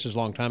circuses a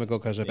long time ago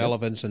because of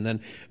elephants, and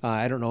then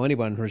I don't know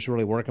anyone who's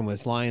really working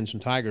with lions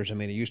and tigers. I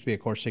mean, it used to be,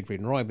 of course,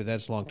 Siegfried and Roy, but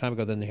that's a long time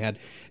ago. Then they had,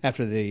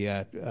 after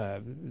the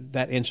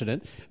that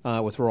incident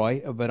with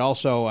Roy, but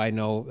also I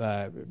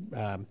know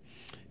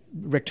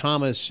Rick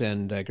Thomas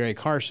and Gary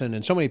Carson,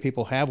 and so many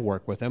people have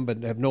worked with them,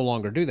 but have no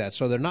longer do that.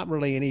 So there are not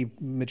really any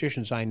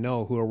magicians I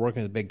know who are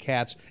working with big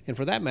cats, and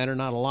for that matter,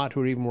 not a lot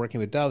who are even working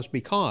with doves,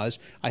 because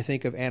I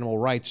think of animal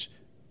rights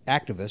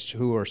activists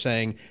who are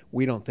saying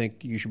we don't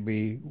think you should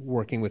be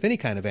working with any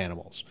kind of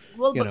animals.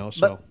 Well,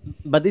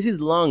 but this is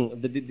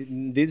long.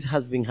 This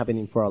has been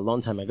happening for a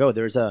long time ago.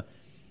 There's a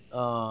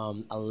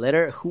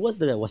letter. Who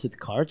was it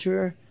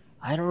Carter?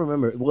 I don't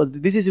remember. Well,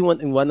 this is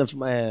in one of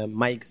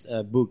Mike's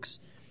books.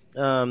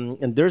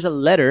 And there's a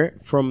letter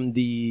from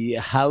the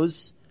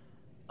house.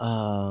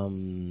 What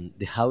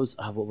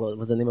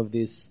was the name of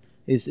this?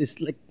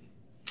 It's like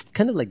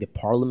kind of like the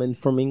Parliament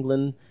from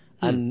England,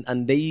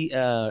 and they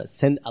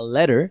sent a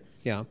letter.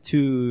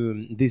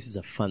 To this is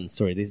a fun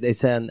story. They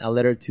sent a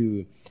letter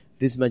to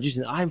this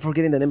magician. I'm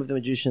forgetting the name of the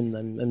magician.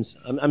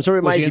 I'm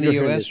sorry, Mike. Was he in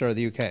the US or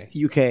the UK?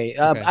 UK.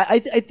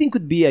 I think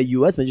could be a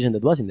US magician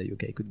that was in the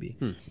UK. Could be.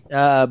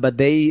 But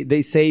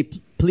they say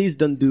please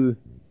don't do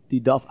the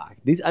dove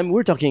act.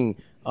 We're talking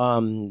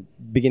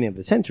beginning of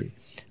the century,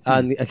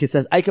 and he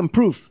says I can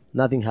prove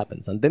nothing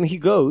happens, and then he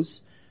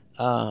goes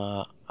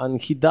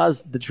and he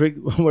does the trick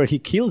where he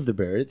kills the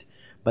bird,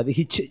 but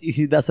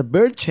he does a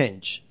bird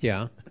change.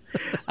 Yeah,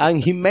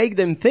 and he make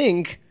them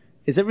think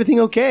is everything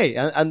okay,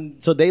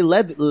 and so they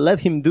let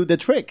him do the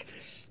trick.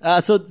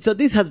 So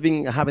this has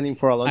been happening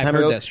for a long time ago.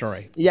 I've heard that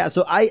story. Yeah,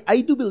 so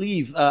I do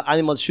believe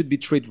animals should be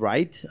treated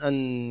right,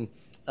 and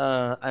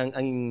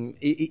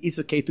it's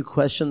okay to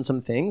question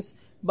some things.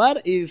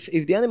 But if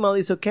the animal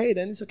is okay,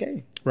 then it's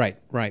okay. Right.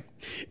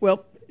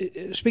 Well,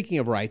 speaking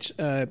of rights,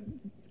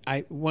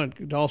 I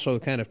wanted to also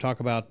kind of talk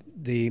about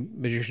the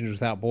Magicians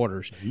Without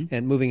Borders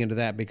and moving into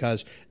that,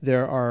 because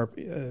there are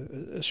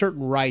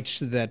certain rights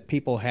that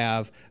people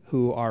have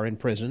who are in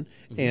prison,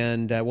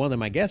 and one of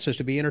them, I guess, is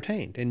to be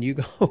entertained. And you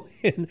go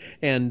in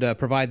and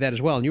provide that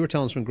as well. And you were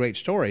telling some great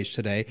stories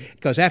today,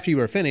 because after you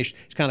were finished,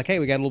 it's kind of, okay,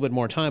 we got a little bit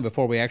more time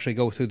before we actually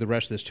go through the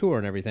rest of this tour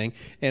and everything.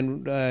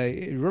 And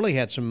it really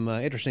had some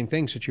interesting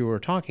things that you were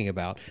talking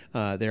about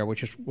there,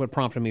 which is what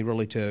prompted me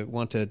really to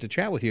want to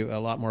chat with you a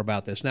lot more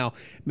about this. Now,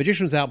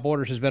 Magicians Without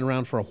Borders has been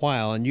around for a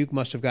while, and you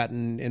must have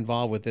gotten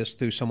involved with this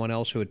through someone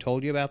else who had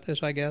told you about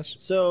this, I guess.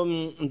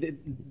 So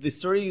the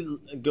story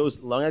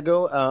goes long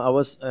ago.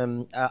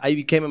 I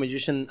became a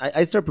magician.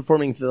 I started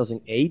performing in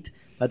 2008,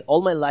 but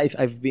all my life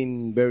I've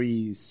been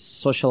very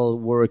social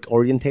work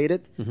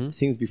orientated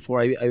since before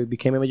I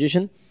became a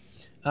magician.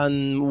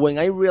 And when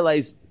I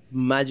realized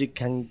magic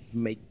can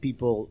make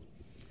people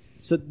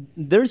So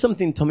there's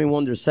something Tommy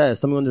Wonder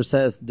says. Tommy Wonder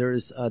says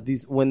there's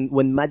this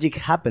when magic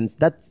happens,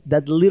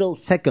 that little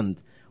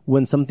second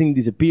when something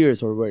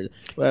disappears or where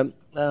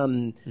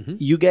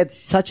you get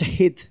such a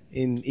hit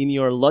in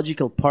your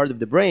logical part of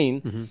the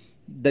brain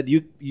that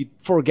you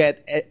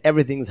forget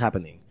everything's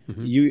happening.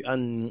 You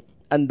and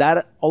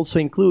that also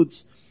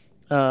includes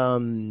a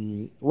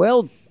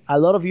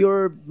lot of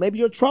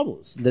your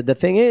troubles. The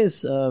thing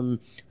is,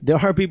 there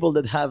are people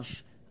that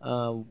have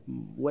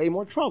way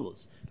more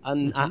troubles.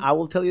 And I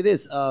will tell you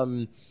this.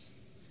 I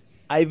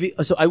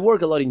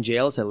work a lot in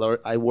jails.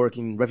 I work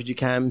in refugee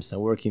camps. I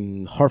work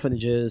in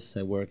orphanages.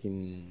 I work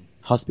in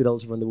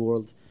hospitals around the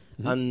world.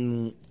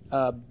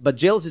 But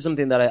jails is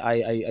something that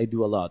I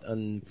do a lot.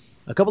 And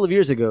a couple of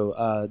years ago,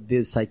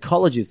 the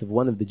psychologist of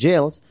one of the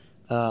jails,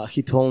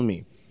 he told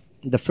me,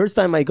 the first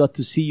time I got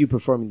to see you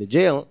perform in the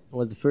jail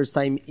was the first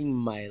time in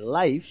my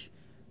life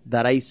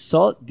that I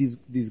saw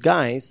these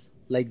guys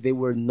like they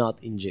were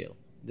not in jail.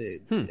 They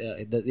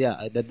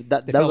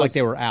felt like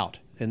they were out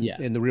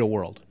in the real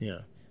world.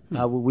 Yeah,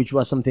 which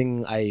was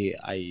something I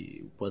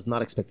was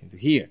not expecting to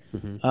hear.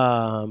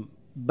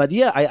 But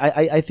yeah,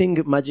 I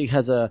think magic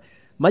has a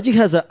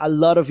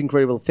lot of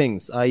incredible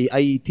things.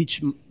 I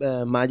teach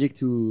magic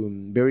to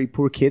very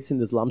poor kids in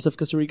the slums of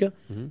Costa Rica.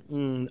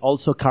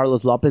 Also,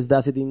 Carlos Lopez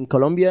does it in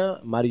Colombia.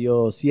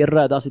 Mario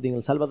Sierra does it in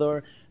El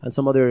Salvador, and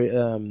some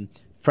other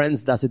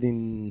friends does it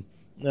in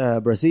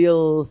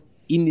Brazil,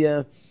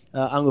 India.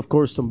 And of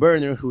course, Tom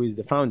Berner, who is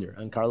the founder,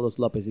 and Carlos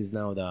Lopez is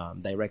now the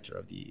director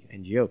of the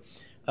NGO.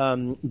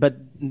 But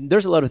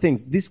there's a lot of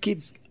things. These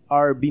kids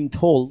are being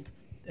told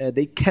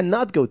they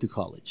cannot go to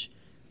college.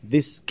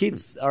 These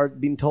kids are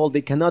being told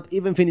they cannot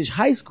even finish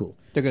high school.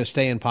 They're going to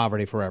stay in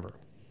poverty forever.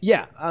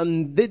 Yeah,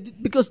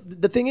 because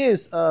the thing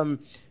is,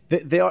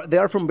 they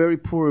are from very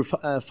poor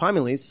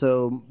families,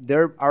 so they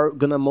are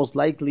gonna most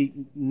likely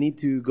need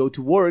to go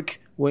to work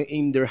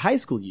in their high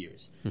school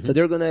years. So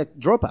they're gonna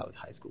drop out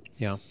high school.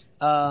 Yeah,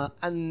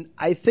 and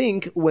I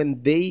think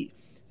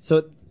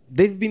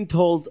they've been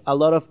told a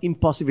lot of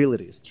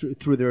impossibilities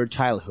through their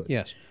childhood.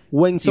 Yes,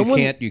 when someone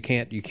you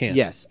can't.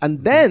 Yes,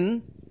 and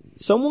then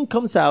someone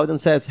comes out and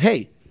says,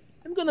 "Hey,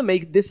 I'm gonna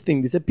make this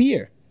thing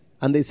disappear."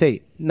 And they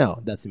say, no,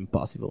 that's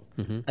impossible.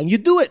 And you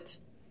do it.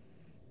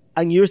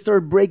 And you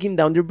start breaking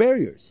down their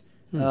barriers,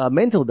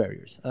 mental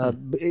barriers.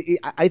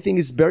 I think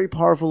it's very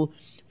powerful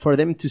for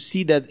them to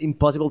see that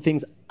impossible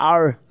things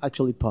are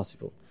actually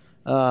possible,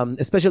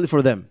 especially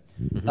for them.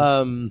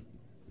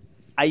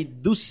 I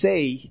do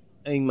say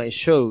in my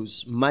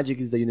shows, magic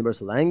is the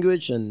universal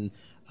language, and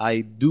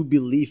I do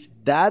believe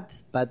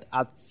that. But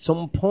at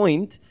some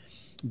point,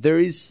 there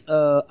is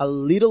a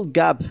little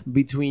gap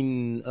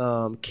between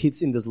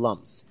kids in the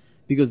slums.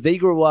 Because they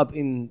grow up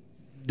in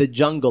the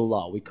jungle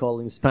law, we call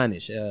in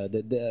Spanish. What's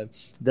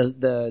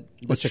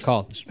it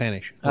called in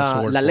Spanish?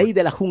 La ley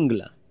de la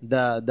jungla.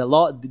 The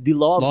law of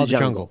the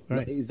jungle.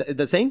 Right. Is that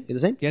the same? Is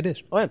the same? Yeah, it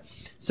is. Oh, yeah.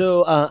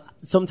 So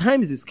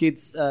sometimes these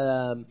kids,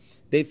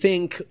 they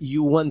think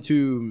you want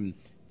to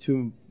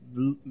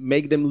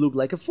make them look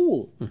like a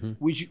fool,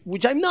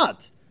 which I'm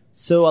not.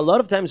 So a lot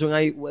of times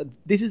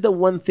this is the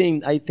one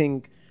thing I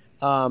think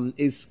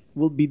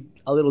will be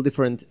a little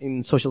different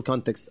in social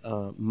context,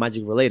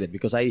 magic related,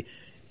 because I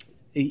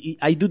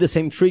do the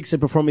same tricks I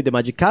perform in the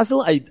Magic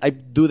Castle. I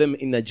do them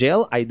in a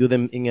jail. I do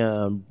them in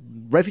a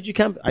refugee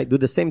camp. I do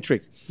the same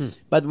tricks.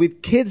 But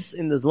with kids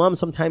in the slum,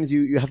 sometimes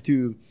you have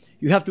to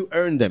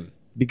earn them,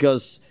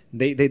 because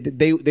they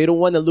don't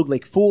want to look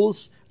like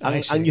fools,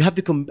 and you have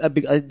to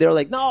they're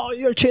like, no,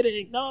 you're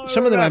cheating. No,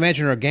 some of them I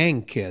imagine are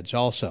gang kids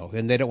also,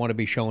 and they don't want to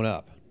be showing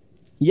up.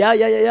 Yeah. I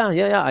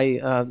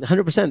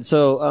 100%.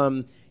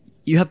 So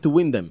you have to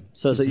win them.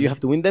 So you have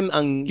to win them,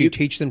 and Do you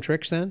teach them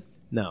tricks then?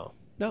 No,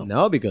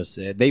 because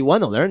they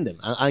want to learn them.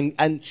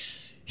 And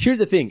here's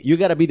the thing: you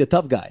gotta be the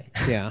tough guy.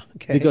 Yeah,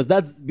 okay. Because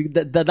that's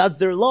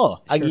their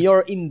law, and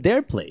you're in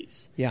their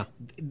place. Yeah,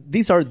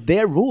 these are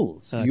their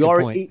rules.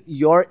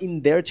 You're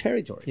in their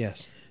territory.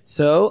 Yes.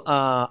 So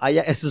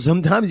so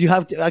sometimes you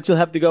have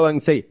to go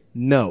and say,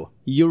 no,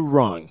 you're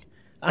wrong.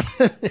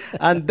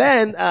 And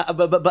then,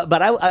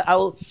 but I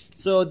will.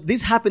 So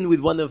this happened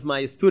with one of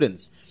my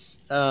students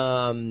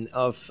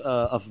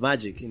of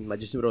magic in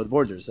Magicians Without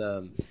Borders.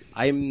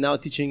 I am now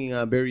teaching in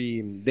a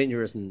very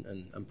dangerous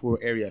and poor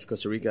area of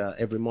Costa Rica.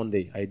 Every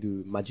Monday, I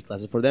do magic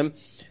classes for them.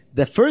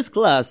 The first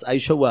class, I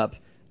show up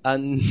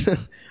and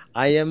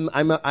I'm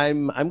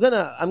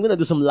gonna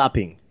do some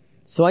lapping.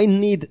 So I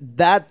need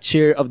that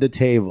chair of the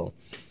table,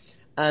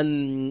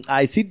 and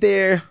I sit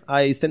there.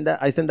 I stand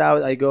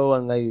out. I go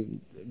and I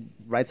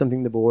write something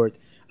on the board,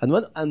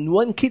 and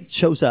one kid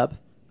shows up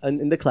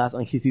in the class,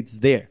 and he sits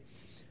there.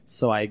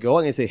 So I go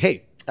and I say,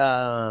 hey,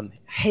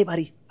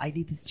 buddy, I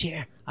need this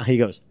chair. And he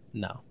goes,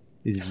 no,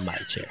 this is my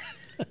chair.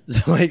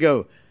 So I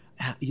go,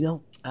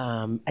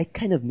 I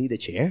kind of need a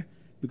chair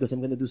because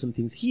I'm going to do some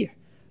things here.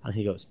 And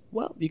he goes,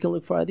 well, you can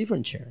look for a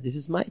different chair. This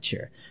is my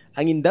chair.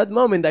 And in that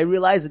moment, I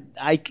realized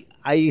that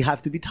I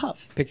have to be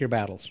tough. Pick your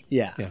battles.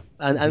 Yeah.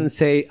 And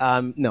say,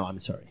 no, I'm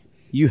sorry.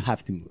 You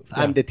have to move.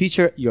 Yeah. I'm the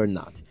teacher. You're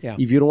not. Yeah.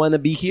 If you don't want to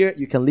be here,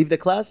 you can leave the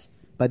class.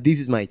 but this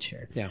is my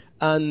chair. Yeah.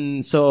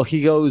 And so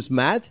he goes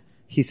mad.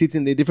 He sits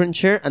in the different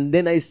chair, and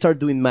then I start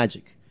doing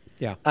magic.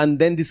 Yeah. And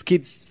then this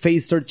kid's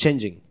face starts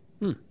changing.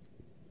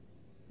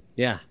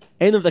 Yeah.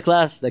 End of the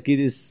class, the kid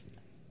is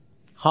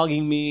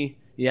hugging me.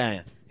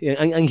 Yeah.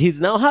 And he's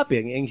now happy,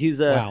 and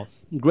he's a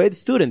great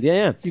student.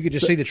 Yeah. You could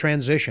just see the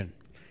transition.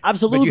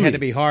 Absolutely. But you had to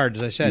be hard,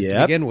 as I said, to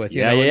begin with.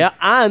 You know? Yeah.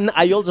 And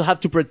I also have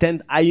to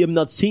pretend I am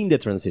not seeing the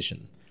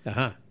transition.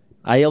 Uh-huh.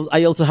 I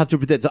also have to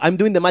pretend. So I'm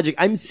doing the magic.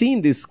 I'm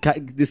seeing this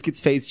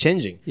kid's face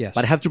changing. Yes.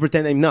 But I have to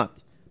pretend I'm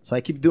not. So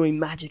I keep doing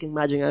magic and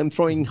magic. I'm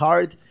throwing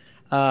hard.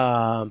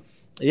 And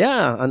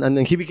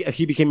then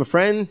he became a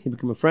friend.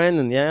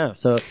 And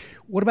so.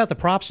 What about the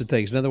props and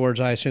things? In other words,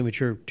 I assume that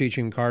you're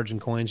teaching cards and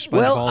coins,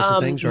 sponge balls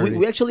and things? Or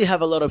we actually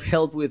have a lot of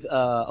help with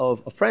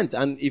of friends.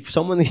 And if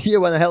someone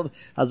here want to help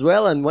as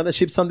well and want to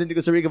ship something to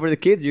Costa Rica for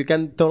the kids, you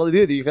can totally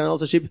do it. You can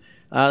also ship,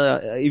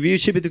 if you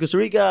ship it to Costa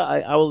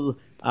Rica, I will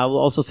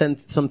also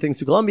send some things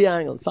to Colombia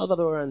and El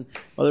Salvador and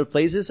other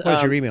places. What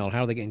is your email?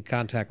 How do they get in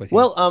contact with you?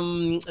 Well,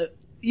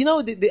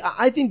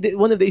 I think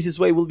one of the easiest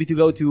way will be to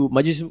go to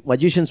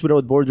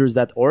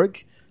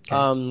magicianswithoutborders.org.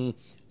 Okay.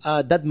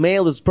 That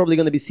mail is probably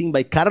going to be seen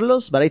by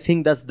Carlos, but I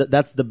think that's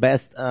the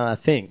best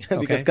thing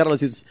because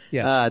Carlos is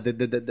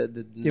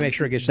the you make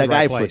sure it gets the to the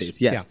guy right place. for this.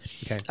 Yes.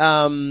 Yeah. Okay.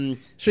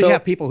 So you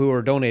have people who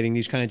are donating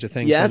these kinds of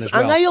things. Yes, as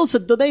well. and I also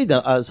donate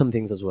some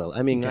things as well.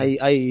 I mean,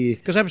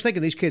 because I was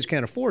thinking these kids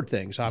can't afford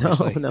things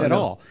obviously at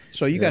all.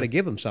 So you got to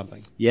give them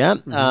something. Yeah,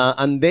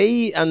 and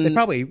they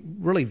probably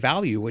really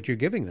value what you're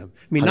giving them. I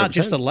mean, 100%. Not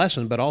just the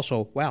lesson, but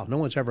also no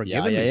one's ever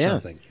given me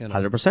something.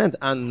 100%,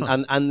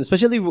 and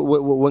especially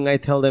when I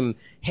tell them,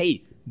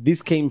 hey,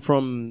 this came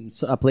from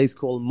a place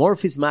called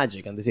Morphe's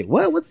Magic, and they say,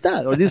 "Well, what's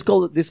that?" Or this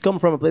come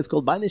from a place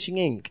called Vanishing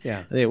Ink.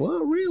 Yeah. And they,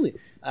 well, really?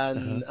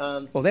 And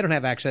well, they don't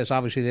have access,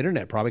 obviously, to the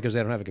internet, probably because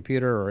they don't have a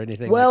computer or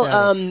anything. Well, like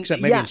that,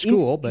 except maybe in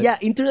school. But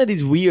internet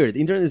is weird.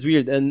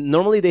 And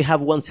normally they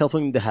have one cell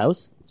phone in the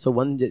house, so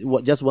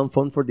just one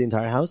phone for the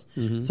entire house.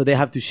 Mm-hmm. So they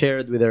have to share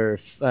it with their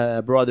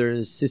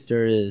brothers,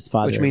 sisters,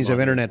 father. Which means if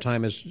internet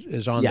time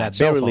is on that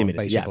cell phone, limited.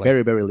 basically. Yeah,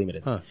 very, very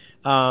limited. Huh.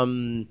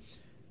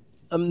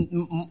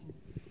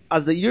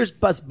 As the years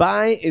pass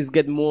by, it's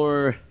get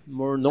more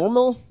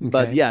normal. Okay.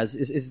 But yes,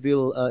 it's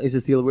still a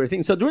weird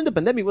thing. So during the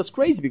pandemic, it was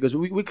crazy because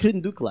we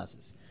couldn't do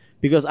classes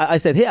because I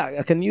said,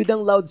 hey, can you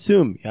download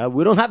Zoom? Yeah,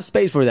 we don't have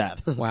space for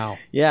that. Wow.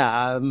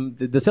 Yeah,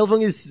 the cell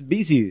phone is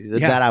busy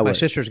that hour. My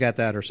sister's got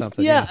that or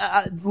something.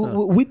 Yeah,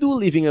 we do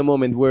live in a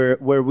moment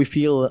where we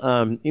feel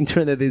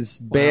internet is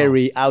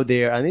very out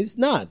there, and it's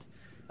not.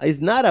 It's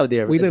not out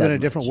there. We live in a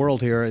different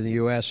world here in the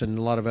U.S. and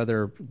a lot of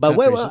other countries. But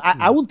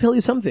I will tell you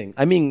something.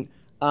 I mean,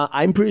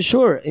 I'm pretty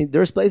sure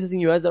there's places in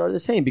the U.S. that are the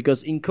same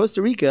because in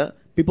Costa Rica,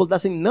 people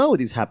doesn't know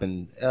this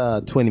happened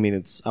 20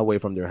 minutes away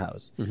from their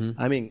house. Mm-hmm.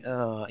 I mean,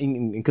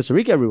 in Costa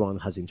Rica, everyone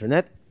has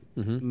internet.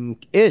 Mm-hmm.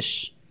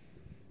 Ish.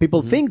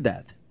 People think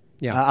that.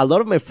 Yeah. A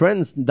lot of my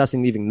friends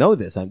doesn't even know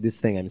this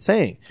thing I'm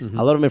saying. Mm-hmm.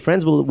 A lot of my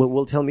friends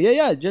will tell me,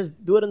 yeah,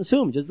 just do it on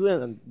Zoom. Just do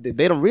it. And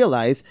they don't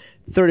realize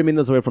 30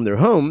 minutes away from their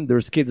home,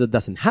 there's kids that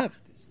doesn't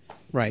have this.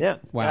 Right. Yeah.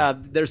 Wow.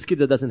 There's kids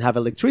that doesn't have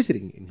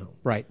electricity in home.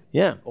 Right.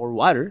 Yeah. Or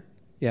water.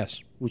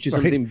 Yes. Which is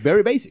something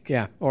very basic.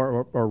 Yeah.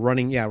 Or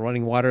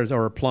running water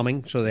or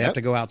plumbing. So they have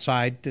to go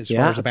outside as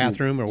far as a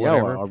bathroom or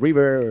whatever. Or a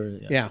river.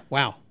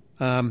 Wow.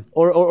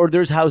 Or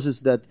there's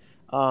houses that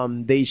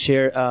they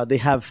share.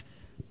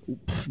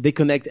 They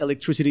connect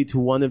electricity to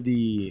one of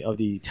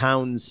the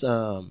town's city.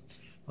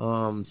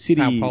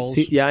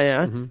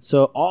 Mm-hmm.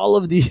 So all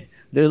of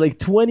there's like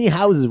 20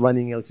 houses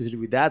running electricity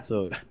with that.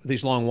 So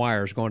these long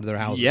wires going to their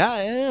houses.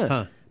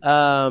 Yeah.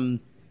 Huh.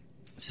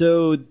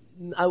 So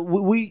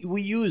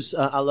we use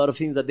a lot of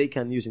things that they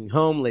can use in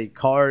home, like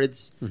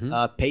cards,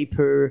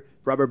 paper,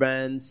 rubber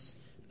bands,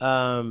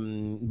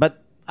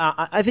 but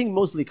I think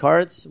mostly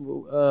cards.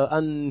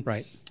 And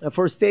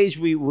for stage,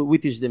 we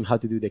teach them how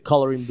to do the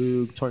coloring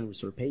book, turn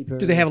restore paper.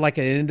 Do they have like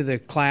an end of the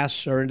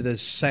class or into the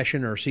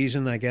session or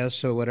season, I guess,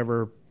 so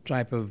whatever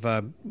type of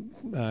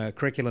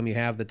curriculum you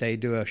have that they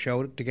do a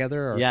show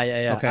together? Or?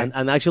 Yeah. Okay.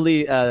 And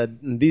actually,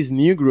 this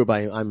new group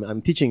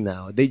I'm teaching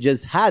now, they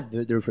just had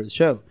their first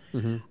show.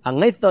 Mm-hmm.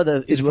 And I thought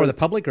that is it for the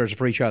public or is it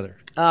for each other?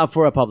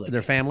 For a public.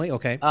 Their family?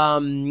 Okay.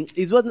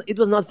 It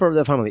was not for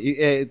the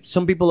family.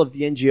 Some people of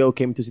the NGO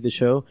came to see the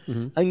show.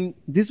 Mm-hmm. And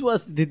this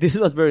was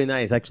very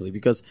nice, actually,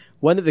 because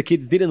one of the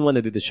kids didn't want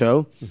to do the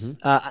show.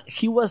 Mm-hmm.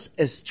 He was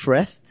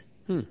stressed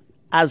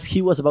as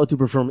he was about to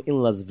perform in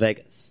Las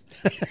Vegas.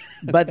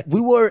 But we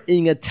were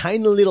in a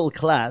tiny little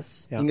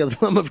class in the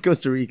slum of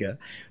Costa Rica.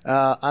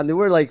 And there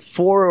were like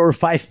 4 or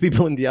 5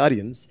 people in the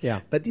audience.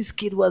 Yeah. But this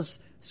kid was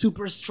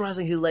super stressed.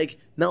 And he's like,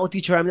 no,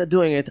 teacher, I'm not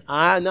doing it.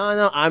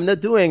 No, I'm not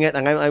doing it.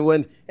 And I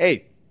went,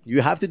 hey,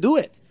 you have to do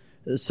it.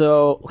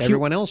 So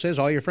everyone else is,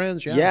 all your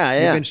friends.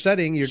 Yeah. You've been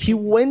studying. He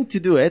went to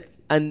do it.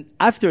 And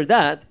after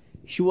that,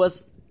 he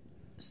was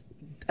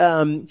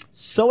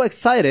so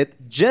excited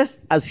just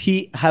as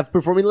he have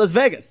performed in Las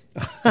Vegas.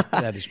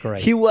 That is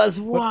great. He was,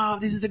 wow,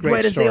 this is the great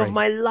greatest day story. of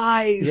my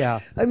life. Yeah.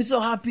 I'm so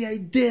happy I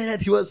did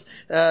it. He was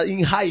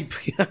in hype.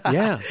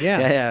 Yeah.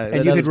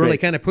 And And you had really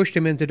kind of pushed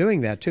him into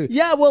doing that too.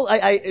 Yeah, well,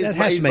 That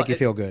has to make you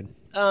feel good.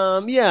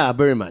 Yeah,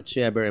 very much.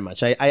 Yeah, very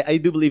much. I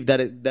do believe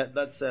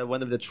that's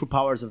one of the true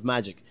powers of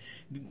magic,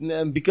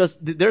 because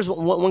there's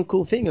one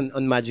cool thing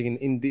on magic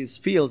in these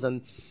fields,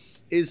 and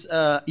is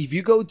if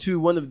you go to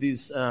one of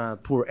these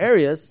poor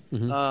areas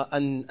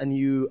and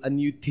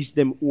you teach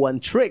them one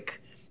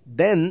trick,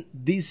 then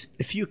these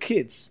few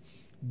kids,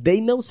 they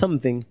know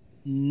something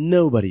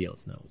nobody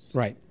else knows,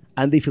 Right.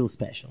 and they feel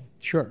special.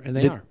 Sure, and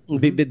they are.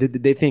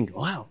 They think,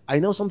 wow, I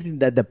know something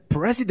that the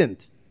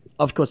president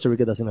of Costa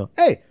Rica doesn't know.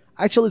 Hey,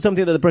 actually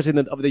something that the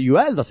president of the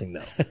U.S. doesn't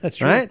know. That's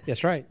true. Right?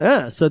 That's right.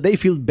 Yeah, so they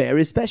feel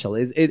very special.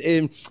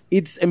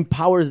 It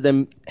empowers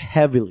them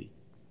heavily.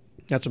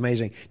 That's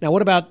amazing. Now,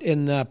 what about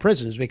in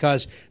prisons?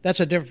 Because that's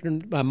a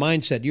different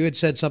mindset. You had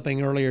said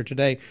something earlier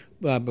today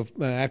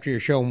after your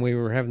show when we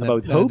were having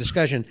About that hope?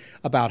 Discussion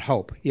about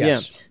hope.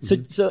 Yes. Yeah.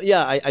 So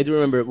yeah, I do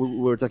remember we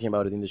were talking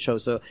about it in the show.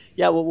 So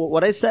yeah,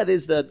 what I said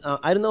is that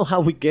I don't know how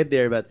we get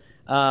there, but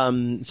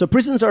so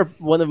prisons are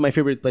one of my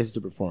favorite places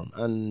to perform,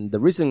 and the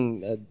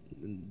reason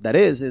that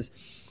is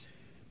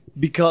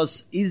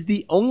because it's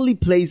the only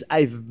place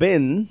I've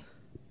been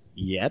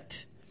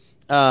yet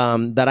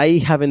that I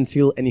haven't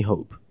feel any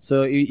hope.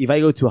 So if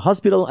I go to a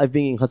hospital, I've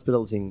been in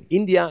hospitals in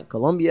India,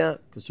 Colombia,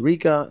 Costa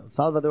Rica, El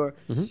Salvador,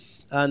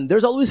 and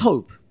there's always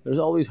hope. There's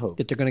always hope.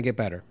 That they're going to get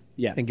better.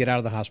 Yeah. And get out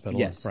of the hospital.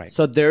 Yes. Right.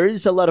 So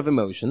there's a lot of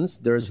emotions.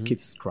 There's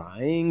kids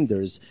crying.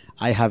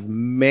 I have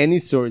many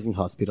stories in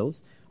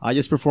hospitals. I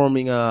just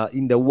performing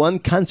in the one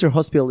cancer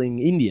hospital in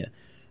India.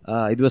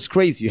 It was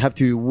crazy. You have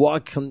to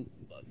walk on,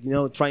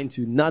 trying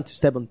to not to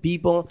step on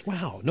people.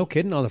 Wow. No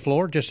kidding. On the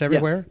floor, just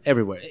everywhere. Yeah,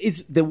 everywhere.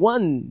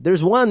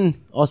 There's one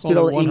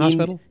hospital Only one in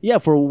hospital? Yeah,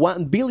 for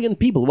 1 billion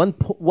people,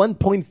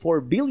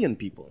 1.4 billion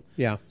people.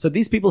 Yeah. So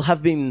these people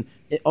have been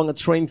on a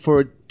train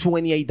for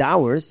 28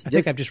 hours. I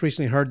think I've just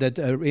recently heard that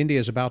India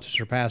is about to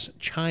surpass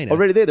China.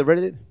 Already did.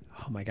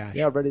 Oh my gosh.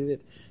 Yeah, already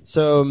did.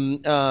 So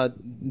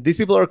these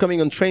people are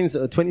coming on trains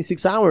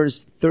 26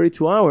 hours,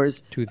 32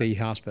 hours. To the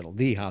hospital.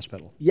 The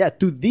hospital. Yeah,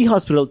 to the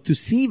hospital to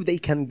see if they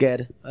can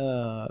get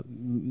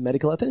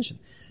medical attention.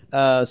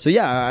 So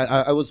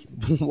yeah, I was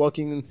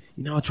walking,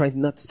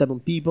 trying not to step on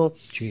people.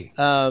 Gee.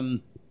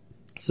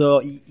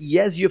 So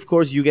yes, of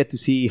course you get to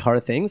see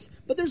hard things,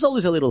 but there's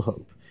always a little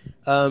hope.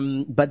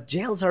 But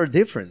jails are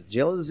different.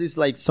 Jails is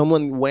like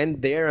someone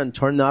went there and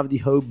turned off the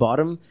hope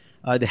button,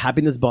 the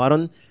happiness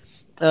button.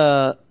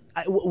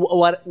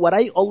 What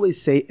I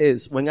always say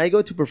is when I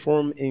go to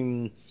perform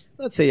in,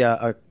 let's say,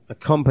 a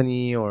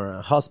company or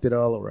a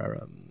hospital or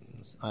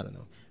I don't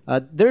know,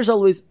 there's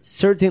always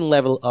certain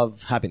level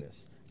of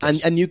happiness.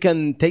 And you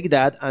can take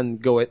that and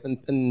go it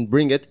and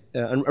bring it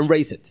and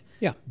raise it.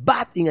 Yeah.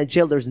 But in a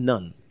jail, there's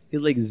none.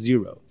 It's like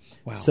zero.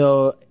 Wow.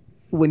 So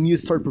when you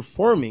start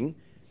performing,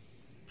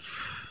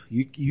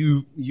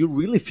 you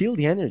really feel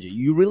the energy.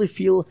 You really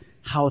feel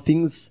how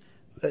things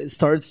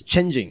starts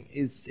changing.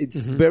 It's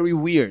very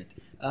weird.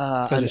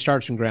 Because it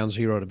starts from ground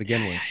zero to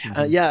begin with.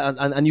 And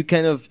you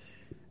kind of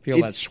Feel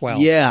that swell.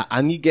 Yeah,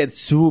 and you get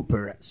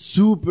super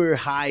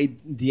high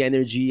the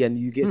energy, and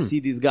you get see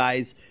these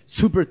guys,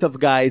 super tough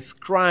guys,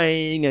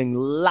 crying and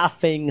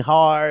laughing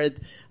hard.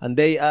 And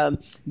they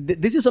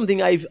this is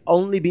something I've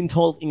only been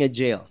told in a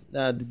jail.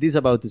 This is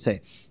about to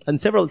say,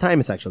 and several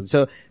times actually.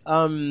 So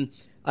I'm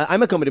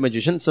a comedy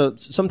magician, so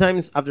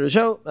sometimes after the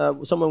show,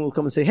 someone will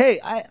come and say, "Hey,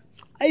 I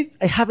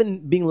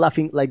haven't been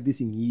laughing like this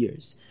in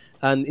years."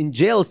 And in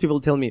jails, people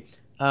tell me,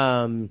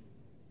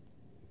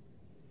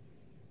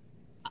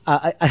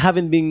 I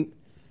haven't been.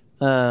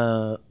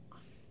 I'm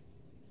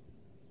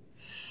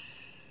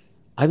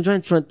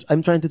trying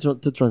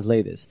to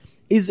translate this.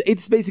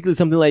 It's basically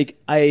something like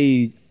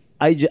I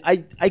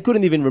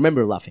couldn't even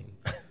remember laughing,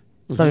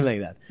 something like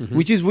that,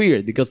 which is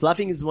weird because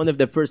laughing is one of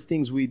the first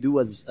things we do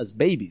as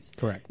babies.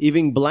 Correct.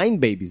 Even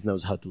blind babies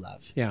knows how to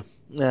laugh. Yeah.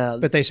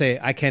 But they say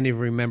I can't even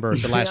remember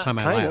the last time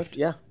I laughed.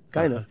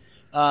 Kind of.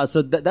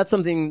 So that's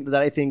something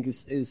that I think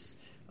is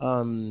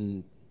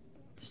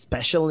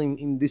special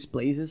in these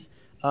places.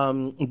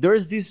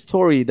 There's this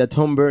story that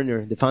Tom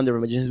Berner, the founder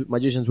of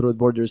Magicians Without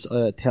Borders,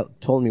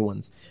 told me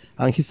once,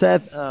 and he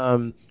said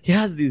he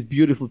has this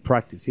beautiful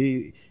practice.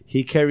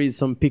 He carries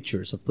some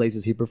pictures of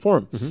places he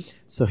performed.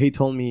 So he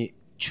told me,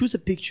 choose a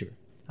picture,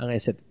 and I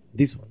said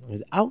this one. I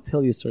said, I'll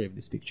tell you a story of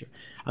this picture.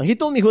 And he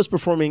told me he was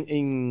performing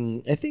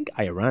in, I think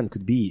Iran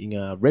could be, in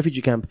a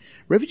refugee camp.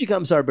 Refugee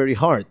camps are very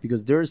hard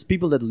because there's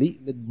people that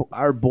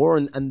are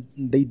born and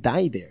they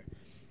die there.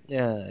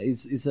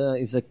 It's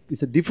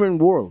a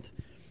different world.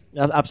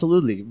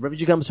 Absolutely,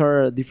 refugee camps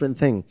are a different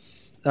thing.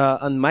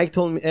 And Mike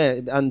told me,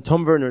 and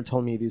Tom Werner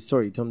told me this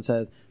story. Tom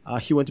said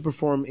he went to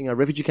perform in a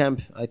refugee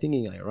camp, I think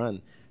in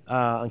Iran,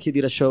 and he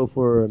did a show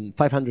for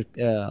 500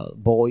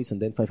 boys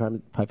and then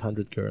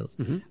 500 girls.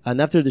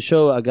 And after the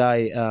show, a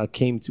guy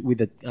came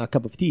with a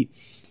cup of tea,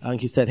 and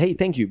he said, "Hey,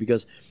 thank you,"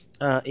 because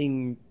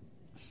in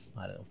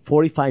I don't know,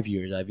 45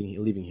 years I've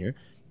been living here,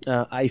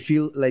 I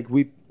feel like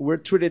we're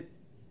treated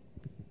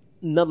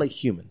not like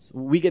humans.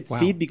 We get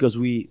feed because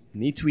we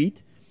need to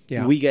eat.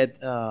 Yeah. We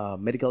get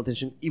medical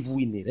attention if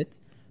we need it.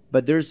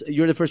 But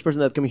you're the first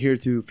person that come here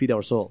to feed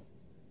our soul.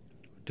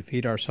 To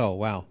feed our soul,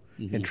 wow.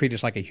 And treat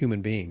us like a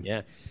human being.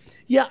 Yeah.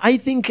 Yeah, I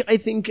think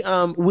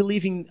we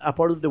live in a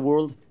part of the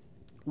world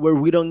where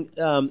we don't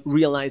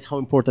realize how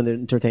important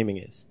entertainment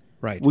is.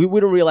 Right. We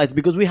don't realize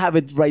because we have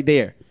it right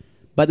there.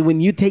 But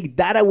when you take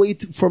that away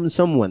from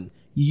someone,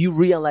 you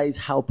realize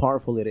how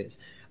powerful it is.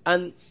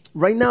 And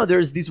right now,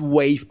 there's this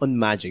wave on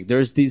magic.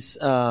 There's this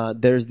way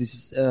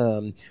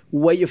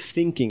of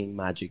thinking in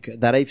magic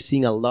that I've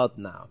seen a lot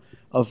now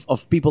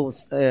of people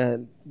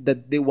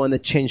that they want to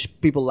change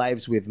people's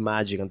lives with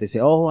magic, and they say,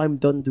 "Oh, I'm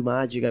done to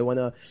magic. I want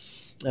to,"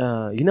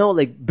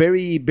 like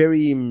very,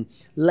 very,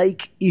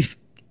 like if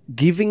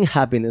giving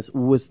happiness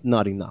was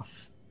not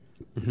enough.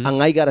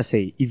 And I gotta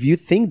say, if you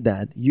think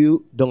that,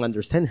 you don't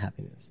understand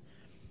happiness.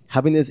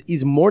 Happiness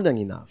is more than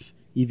enough.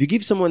 If you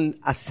give someone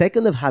a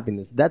second of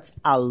happiness, that's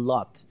a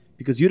lot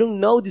because you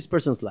don't know this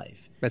person's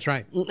life. That's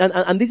right.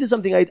 And this is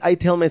something I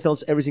tell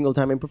myself every single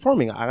time I'm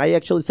performing. I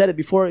actually said it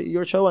before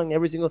your show, and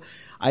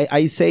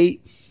I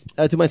say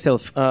to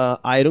myself,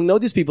 I don't know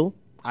these people.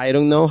 I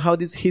don't know how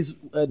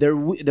their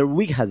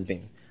week has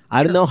been.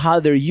 I don't know how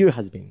their year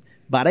has been.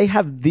 But I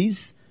have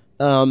these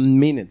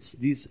minutes,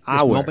 this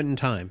hour, moment in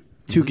time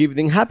to give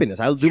them happiness.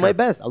 I'll do my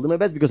best. I'll do my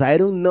best because I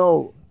don't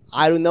know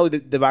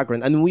the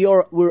background, and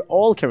we're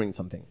all carrying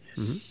something.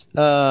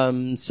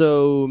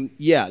 So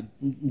yeah,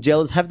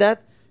 jails have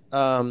that.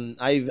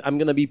 I'm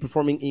gonna be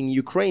performing in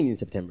Ukraine in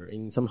September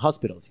in some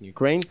hospitals in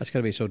Ukraine. That's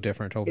gonna be so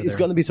different over there. It's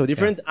gonna be so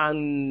different,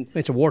 and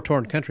it's a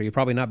war-torn country. You've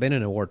probably not been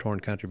in a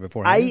war-torn country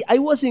before. I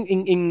was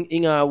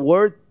in a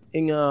war.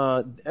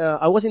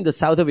 I was in the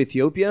south of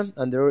Ethiopia,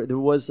 and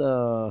there was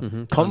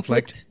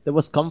conflict. There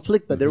was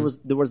conflict, but there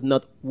was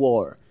not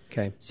war.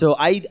 Okay. So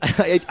I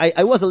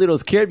was a little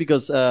scared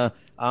because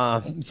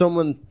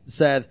someone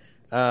said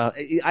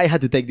I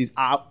had to take this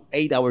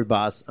 8-hour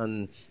bus,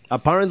 and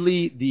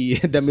apparently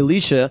the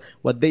militia,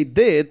 what they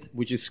did,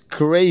 which is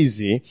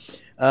crazy,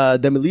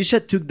 the militia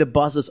took the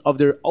buses of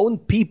their own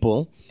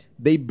people.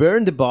 They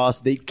burned the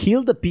bus. They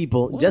killed the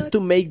people just to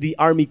make the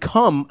army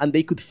come and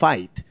they could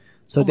fight.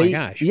 So my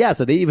gosh. Yeah,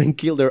 so they even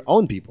killed their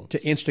own people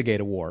to instigate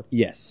a war.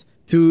 Yes,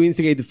 to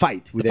instigate the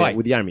fight with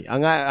the army,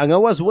 and I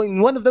was in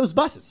one of those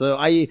buses. So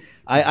I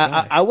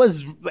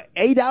was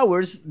 8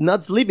 hours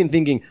not sleeping,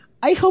 thinking,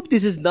 I hope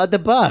this is not the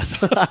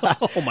bus.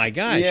 Oh my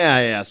gosh!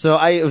 Yeah. So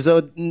I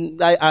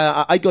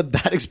got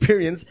that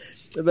experience,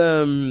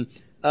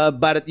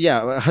 but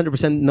yeah,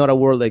 100% not a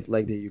war like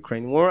the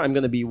Ukraine war. I'm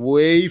gonna be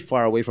way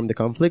far away from the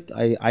conflict.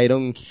 I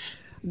don't.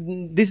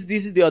 This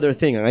is the other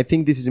thing, and I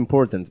think this is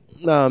important.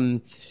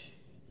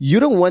 You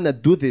don't want to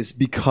do this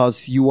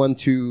because you want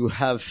to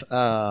have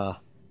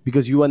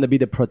because you want to be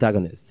the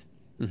protagonist.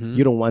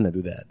 You don't want to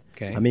do that.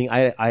 Okay. I mean,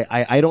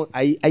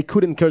 I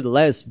couldn't care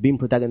less being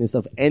protagonist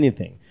of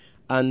anything.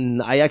 And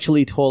I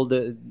actually told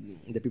the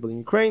people in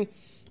Ukraine,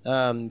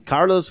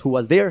 Carlos, who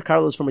was there,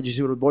 Carlos from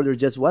Agency Border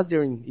just was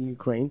there in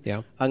Ukraine.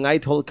 Yeah. And I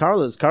told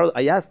Carlos,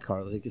 I asked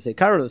Carlos, I could say,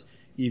 Carlos,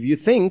 if you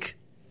think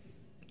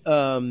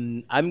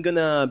I'm going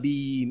to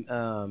be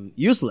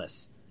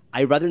useless,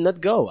 I'd rather not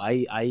go.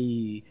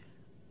 I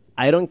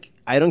don't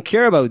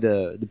care about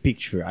the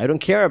picture. I don't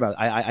care about.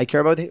 I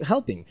care about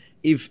helping.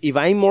 If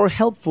I'm more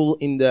helpful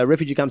in the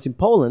refugee camps in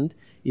Poland,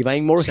 if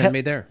I'm more send me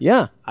there.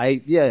 Yeah.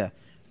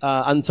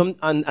 And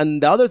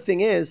the other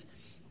thing is,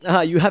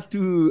 you have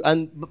to.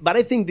 But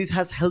I think this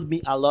has helped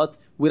me a lot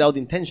without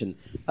intention.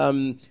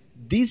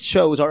 These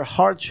shows are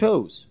hard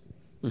shows.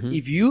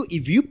 If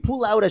you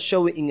pull out a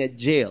show in a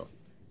jail,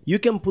 you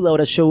can pull out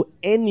a show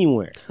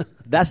anywhere.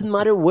 Doesn't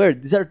matter where.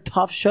 These are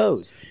tough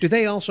shows. Do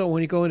they also,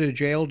 when you go into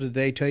jail, do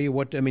they tell you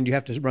what? I mean, do you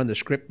have to run the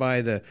script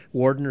by the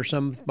warden or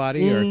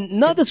somebody? Or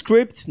not the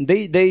script.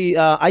 They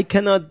I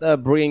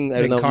cannot bring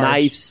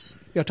knives.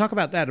 Yeah, talk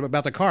about that,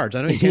 about the cards.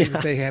 I know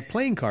they have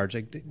playing cards.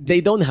 They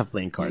don't have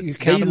playing cards. You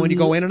count them when you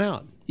go in and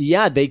out.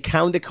 Yeah, they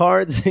count the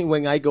cards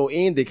when I go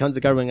in. They count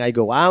the card when I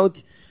go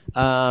out.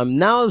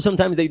 Now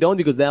sometimes they don't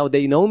because now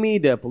they know me,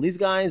 the police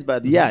guys.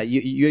 But yeah,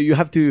 you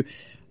have to.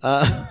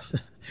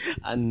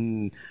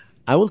 And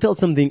I will tell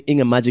something in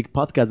a magic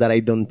podcast that I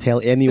don't tell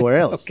anywhere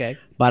else. Okay.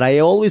 But I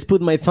always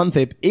put my thumb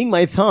tip in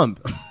my thumb.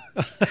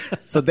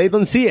 So they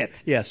don't see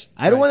it. Yes.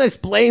 I don't want to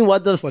explain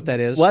what that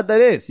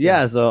is.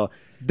 Yeah. So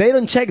they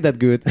don't check that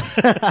good.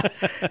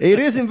 It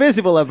is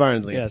invisible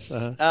apparently. Yes.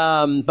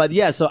 But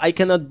yeah, so I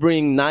cannot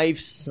bring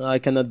knives. I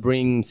cannot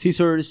bring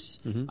scissors.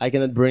 I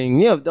cannot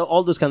bring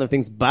all those kind of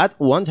things. But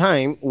one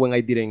time when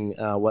I didn't,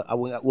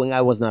 when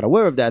I was not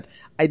aware of that,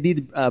 I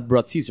did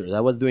brought scissors.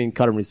 I was doing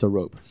cut and restore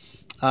rope,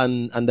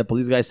 and the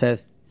police guy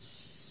said,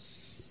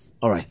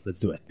 all right, let's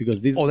do it.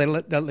 Because this. Oh, they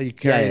let you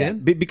carry it in?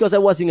 Because I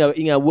was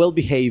in a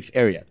well-behaved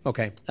area.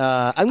 Okay.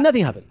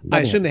 Nothing happened. I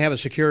assume they have a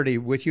security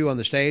with you on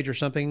the stage or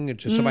something.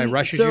 Somebody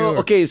rushes you.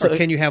 Or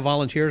can you have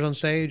volunteers on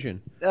stage?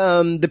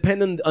 And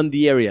dependent on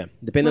the area.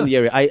 On the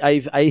area.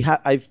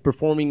 I've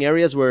performed in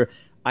areas where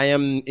I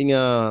am in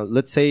a,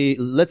 let's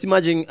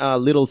imagine a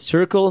little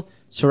circle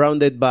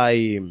surrounded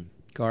by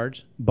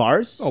Guards?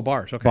 bars. Oh,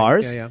 bars. Okay.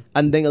 Bars. Yeah.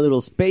 And then a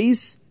little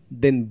space,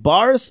 then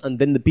bars, and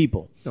then the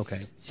people.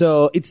 Okay.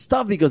 So it's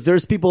tough because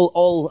there's people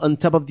all on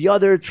top of the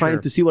other trying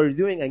Sure. to see what you're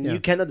doing, and Yeah. you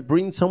cannot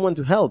bring someone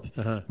to help,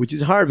 Uh-huh. which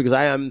is hard because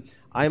I am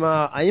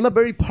a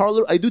very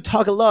parlor. I do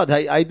talk a lot.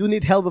 I do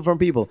need help from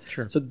people.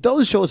 Sure. So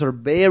those shows are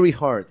very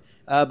hard.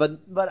 But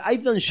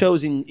I've done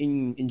shows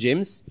in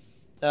gyms,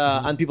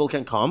 and people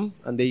can come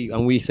and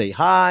we say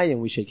hi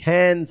and we shake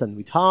hands and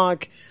we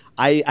talk.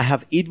 I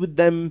have eat with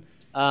them.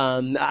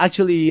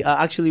 Actually,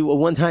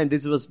 one time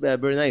this was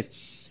very nice.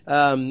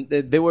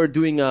 They were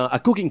doing a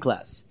cooking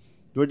class.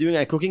 They were doing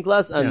a cooking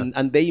class,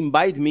 and they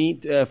invite me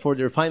for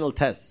their final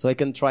test, so I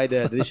can try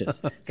the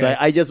dishes. So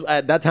I just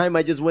at that time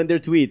I just went there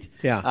to eat.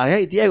 Yeah.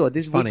 Hey Diego,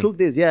 we Funny. cook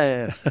this.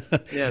 Yeah.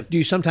 Do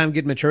you sometimes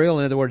get material?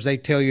 In other words, they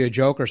tell you a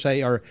joke or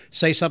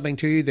say something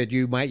to you that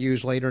you might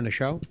use later in the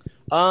show?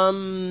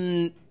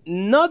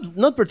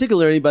 Not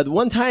particularly, but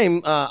one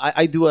time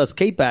I do a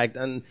skate act,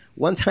 and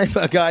one time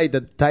a guy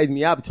that tied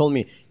me up told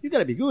me, "You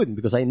gotta be good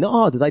because I know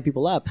how to tie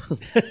people up.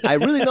 I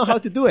really know how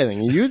to do it."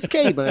 And you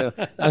escape, and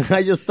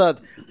I just thought,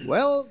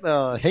 well,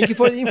 thank you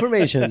for the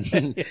information.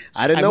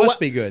 I don't know must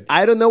be good.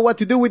 I don't know what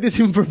to do with this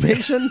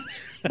information,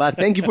 but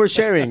thank you for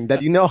sharing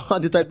that you know how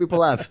to tie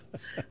people up.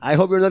 I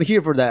hope you're not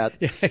here for that.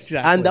 Yeah,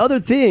 exactly. And the other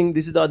thing,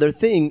 this is the other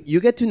thing, you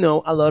get to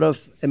know a lot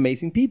of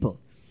amazing people.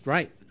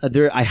 Right.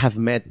 I have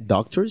met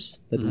doctors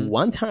that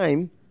one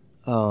time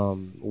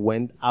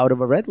went out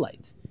of a red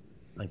light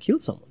and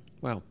killed someone.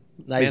 Wow.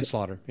 Like-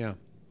 Manslaughter. Yeah.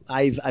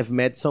 I've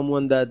met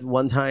someone that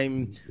one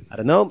time, I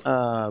don't know,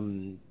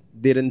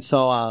 didn't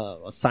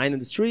saw a sign on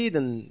the street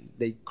and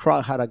they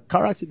had a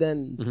car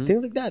accident,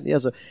 things like that. Yeah,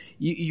 so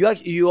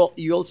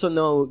you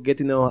also get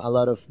to know a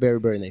lot of very,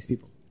 very nice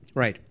people.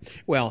 Right.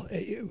 Well,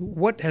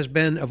 what has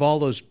been, of all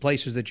those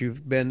places that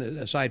you've been,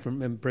 aside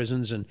from in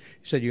prisons, and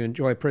you said you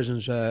enjoy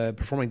prisons,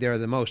 performing there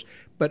the most,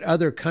 but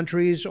other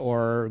countries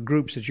or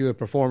groups that you have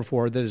performed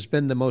for that has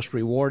been the most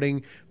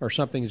rewarding or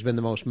something has been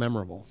the most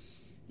memorable?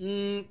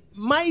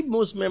 My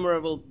most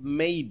memorable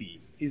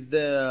maybe is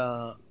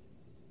the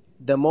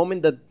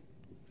moment that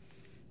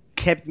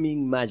kept me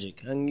in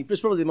magic, and it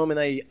was probably the moment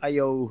I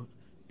owe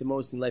the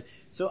most in life.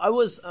 So I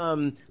was,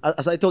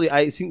 as I told you,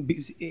 I think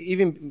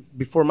even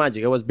before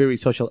magic, I was very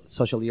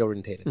socially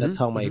orientated. That's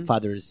how my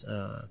fathers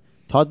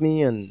taught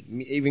me, and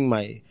even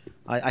I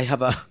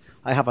have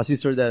a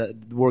sister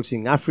that works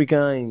in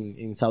Africa,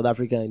 in South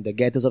Africa, in the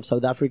ghettos of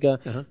South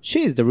Africa.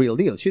 She's the real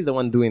deal. She's the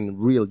one doing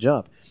real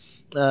job.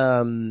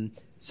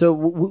 So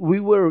we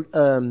were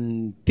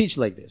teach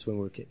like this when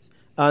we were kids,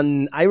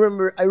 and I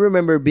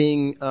remember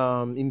being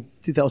in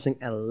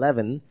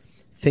 2011.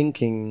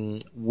 Thinking,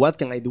 what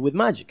can I do with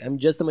magic? I'm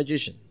just a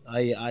magician.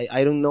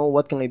 I don't know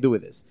what can I do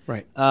with this.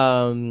 Right.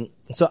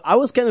 So I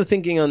was kind of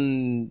thinking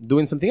on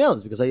doing something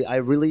else because I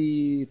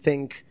really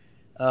think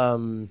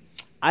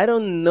I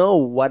don't know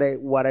what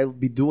I'll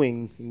be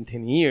doing in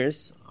 10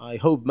 years. I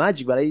hope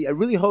magic, but I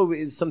really hope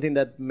it's something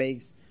that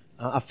makes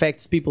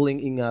affects people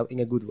in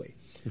a good way.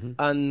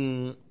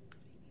 And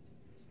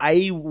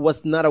I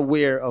was not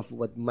aware of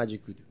what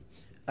magic could do.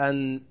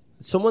 And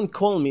someone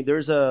called me.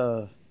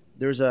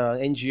 There's a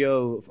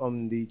NGO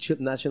from the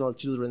National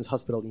Children's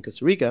Hospital in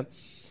Costa Rica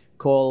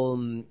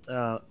called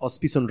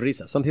Hospice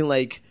Sonrisa, something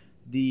like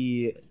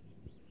the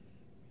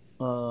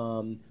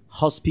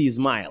Hospice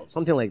Smile,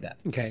 something like that.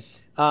 Okay.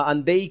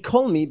 And they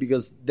called me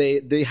because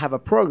they have a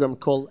program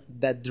called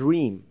The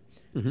Dream.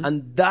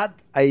 And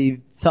that I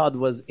thought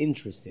was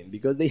interesting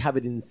because they have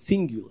it in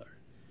singular.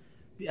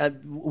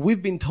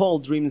 We've been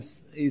told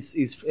dreams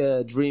is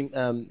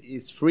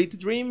free to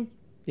dream.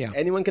 Yeah.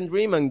 Anyone can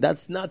dream, and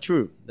that's not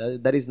true.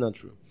 That is not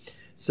true.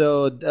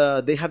 So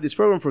they have this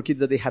program for kids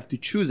that they have to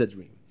choose a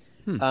dream,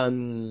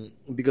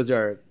 because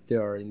they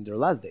are in their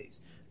last days.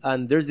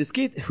 And there's this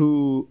kid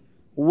who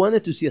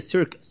wanted to see a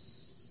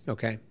circus.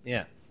 Okay.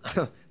 Yeah,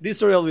 this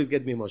story always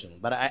gets me emotional,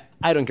 but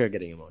I don't care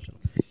getting emotional.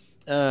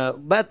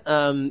 But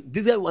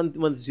this guy wanted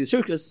to see a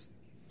circus,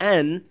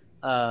 and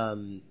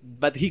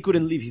but he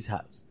couldn't leave his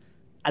house.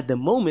 At the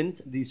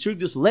moment, the Cirque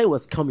du Soleil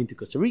was coming to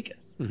Costa Rica.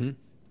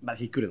 But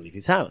he couldn't leave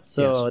his house.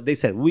 So they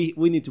said, we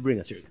need to bring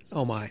a circus.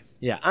 Oh, my.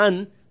 Yeah.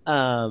 And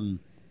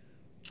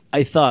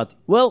I thought,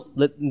 well,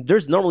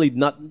 there's normally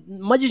not...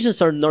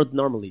 Magicians are not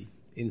normally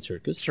in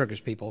circus. Circus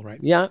people, right?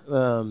 Yeah.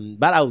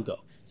 But I'll go.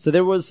 So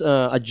there was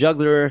a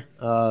juggler.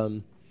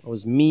 It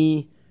was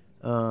me.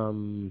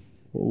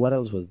 What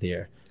else was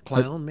there?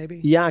 Clown, maybe?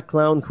 Yeah,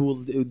 clown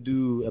who would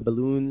do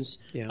balloons.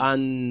 Yeah.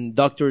 And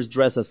doctors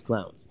dressed as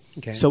clowns.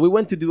 Okay. So we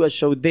went to do a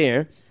show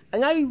there.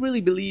 And I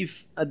really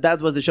believe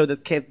that was the show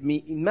that kept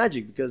me in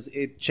magic because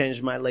it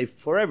changed my life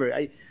forever.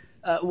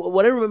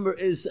 What I remember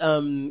is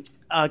coming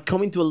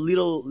to a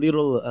little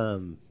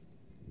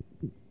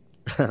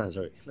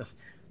sorry,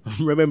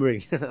 I'm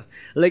remembering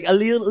like a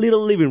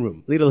little living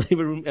room,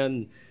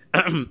 and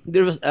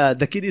there was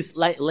the kid is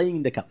laying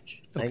in the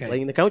couch,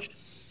 laying in the couch.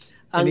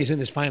 And he's in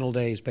his final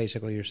days,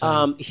 basically, you're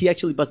saying. He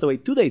actually passed away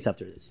 2 days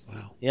after this.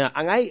 Wow. Yeah,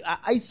 and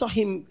I saw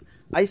him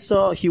I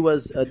saw he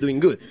was doing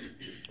good.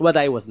 What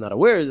I was not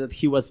aware is that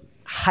he was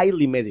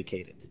highly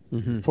medicated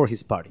for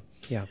his party.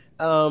 Yeah.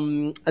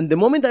 And the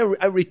moment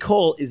I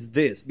recall is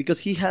this, because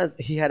he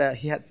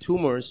had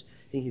tumors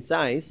in his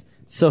eyes,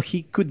 so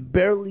he could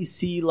barely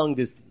see long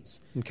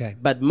distance. Okay.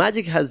 But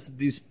magic has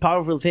this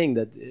powerful thing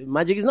that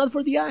magic is not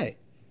for the eye.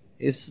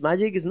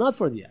 Magic is not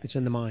for the eye. It's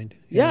in the mind.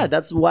 Yeah,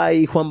 that's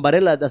why Juan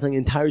Varela does an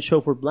entire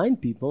show for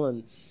blind people,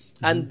 and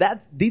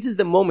this is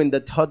the moment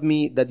that taught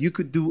me that you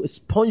could do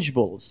sponge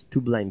balls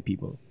to blind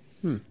people,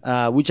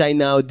 which I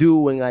now do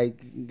when I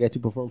get to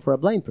perform for a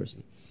blind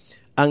person.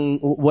 And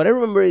what I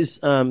remember is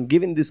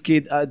giving this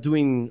kid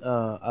doing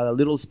a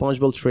little sponge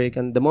ball trick,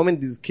 and the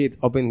moment this kid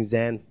opened his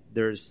hand,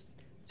 there's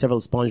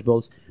several sponge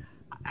balls.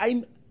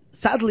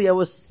 Sadly, I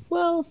was,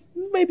 well,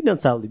 maybe not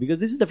sadly, because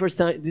this is the first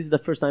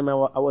time I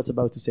was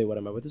about to say what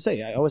I'm about to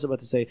say. I was about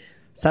to say,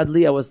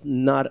 sadly, I was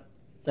not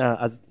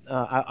I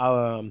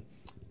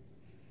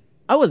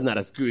was not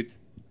as good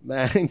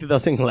in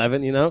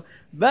 2011,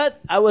 but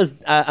I was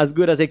as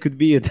good as I could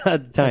be at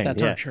that time. At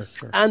that time, sure.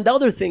 And the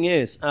other thing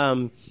is,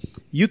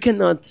 you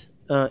cannot,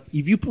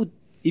 if you put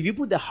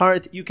the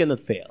heart, you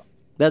cannot fail.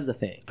 That's the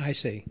thing. I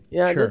see.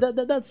 Yeah, sure.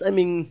 that's, I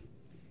mean,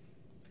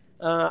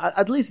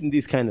 at least in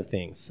these kind of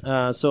things.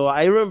 So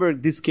I remember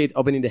this kid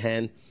opening the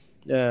hand,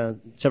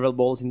 several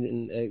balls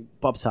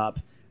pops up,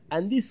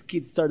 and this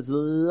kid starts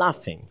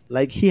laughing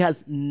like he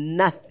has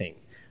nothing.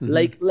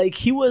 Like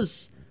he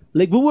was,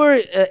 like we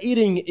were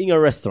eating in a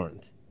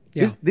restaurant.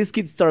 Yeah. This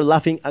kid started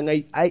laughing, and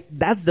I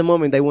that's the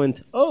moment I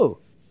went, oh,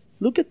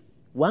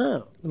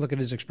 wow. Look at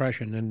his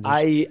expression.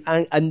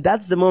 And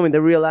that's the moment I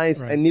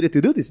realized I needed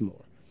to do this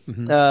more.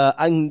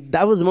 And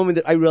that was the moment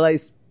that I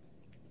realized,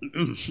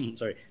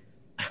 sorry,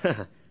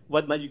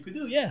 what magic could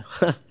do. Yeah.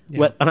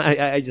 What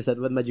I just said,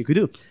 what magic could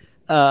do.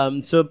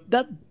 So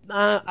that,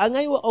 and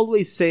I will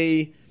always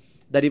say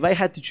that if I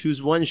had to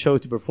choose one show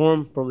to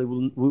perform, probably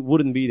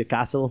wouldn't be The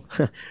Castle.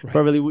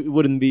 Probably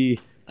wouldn't be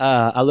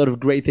a lot of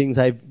great things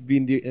I've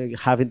been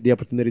having the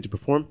opportunity to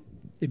perform.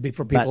 It'd be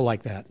for people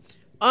like that.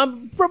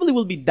 Probably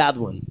will be that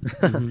one.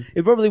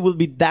 It probably will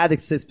be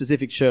that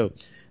specific show.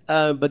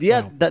 But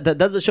yeah, wow.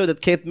 That's the show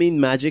that kept me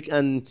in magic.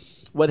 And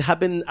what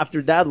happened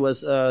after that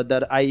was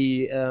that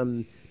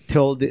I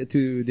told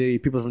to the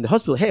people from the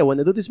hospital, hey, I want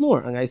to do this more.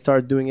 And I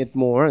started doing it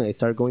more, and I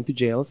started going to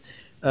jails.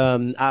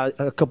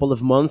 A couple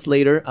of months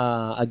later,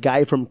 a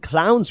guy from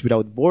Clowns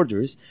Without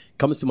Borders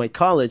comes to my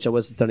college. I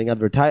was studying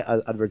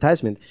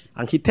advertisement,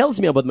 and he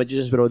tells me about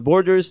Magicians Without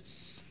Borders.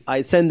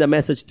 I send a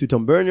message to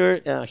Tom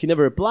Berner. He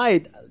never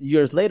replied.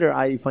 Years later,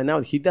 I find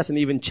out he doesn't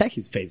even check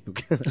his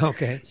Facebook.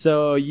 Okay.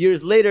 So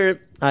years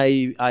later,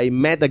 I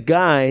met a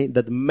guy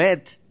that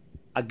met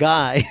a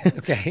guy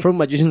from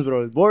Magicians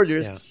Without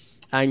Borders. Yeah.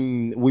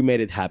 And we made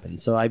it happen.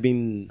 So I've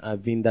been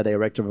the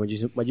director of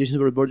Magicians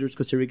Without Borders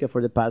Costa Rica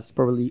for the past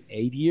probably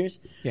 8 years.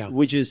 Yeah.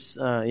 Which is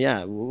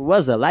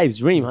was a life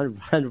dream,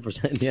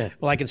 100%. Yeah.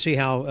 Well, I can see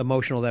how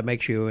emotional that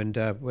makes you, and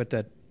with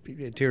that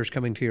tears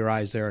coming to your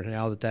eyes there, and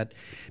how that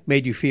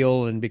made you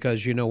feel, and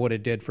because you know what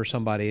it did for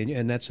somebody,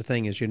 and that's the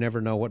thing, is you never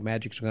know what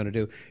magic's going to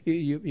do.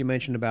 You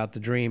mentioned about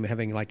the dream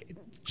having like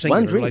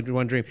singular,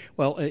 one dream.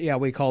 Well,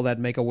 we call that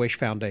Make-A-Wish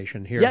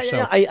Foundation here.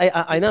 Yeah,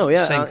 I know.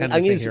 Yeah, same kind of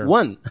and thing it's here.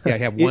 one. Yeah,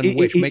 have one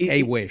wish. Make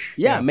a wish.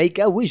 Yeah, make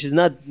a wish. It's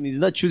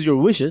not choose your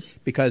wishes,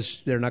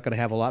 because they're not going to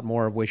have a lot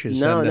more wishes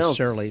than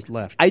necessarily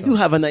left. I do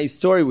have a nice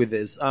story with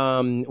this.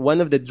 One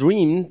of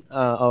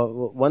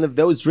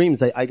those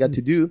dreams I got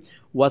to do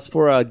was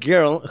for a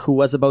girl who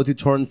was about to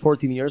turn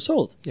 14 years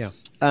old. Yeah,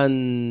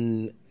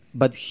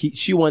 but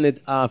she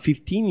wanted a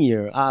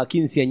 15-year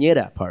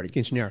quinceañera party.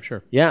 Quinceañera,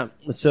 sure. Yeah,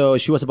 so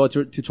she was about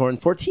to turn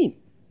 14,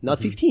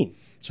 not 15.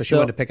 So she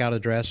wanted to pick out a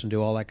dress and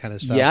do all that kind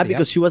of stuff. Yeah,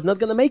 because she was not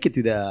going to make it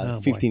to the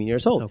 15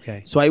 years old.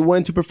 Okay. So I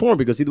went to perform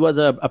because it was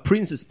a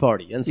princess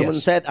party. And someone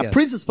said, a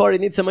princess party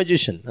needs a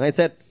magician. And I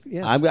said,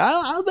 I'm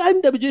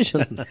the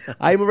magician.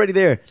 I'm already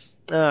there.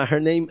 Her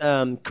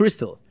name,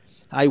 Crystal.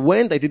 I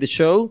went, I did the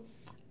show.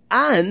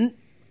 And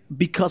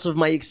because of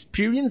my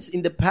experience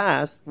in the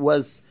past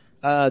was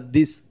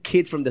this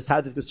kid from the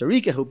south of Costa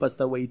Rica who passed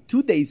away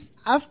 2 days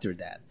after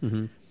that.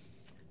 Mm-hmm.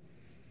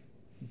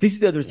 This is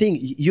the other thing.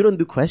 You don't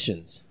do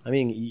questions. I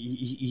mean,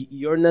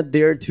 you're not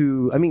there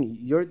to. I mean,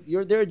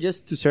 you're there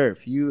just to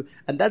serve you,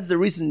 and that's the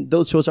reason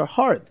those shows are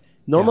hard.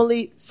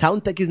 Normally,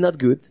 sound tech is not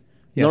good.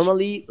 Yes.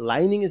 Normally,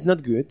 lighting is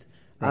not good,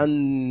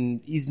 and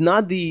it's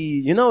not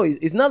the.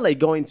 It's not like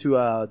going to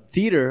a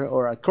theater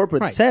or a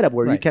corporate setup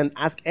where you can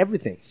ask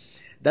everything.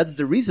 That's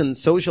the reason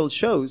social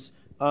shows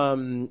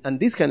and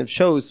these kind of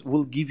shows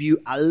will give you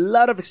a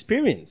lot of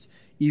experience.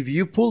 If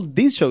you pull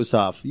these shows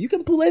off, you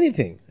can pull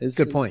anything.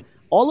 Good point.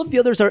 All of the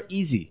others are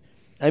easy.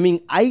 I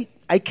mean, I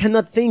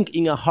cannot think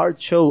in a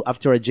hard show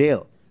after a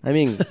jail. I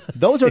mean,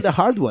 those are the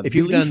hard ones. If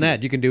you've done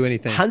that, you can do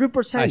anything.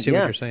 100%. I see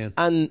what you're saying.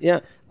 And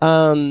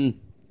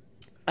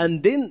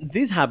and then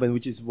this happened,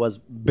 which was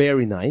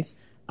very nice.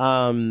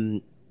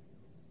 Probably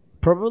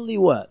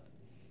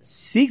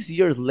 6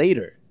 years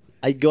later,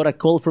 I got a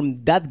call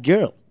from that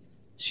girl.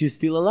 She's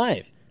still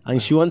alive.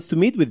 and she wants to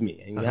meet with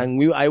me. And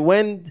I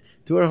went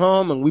to her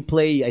home, and we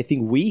play, I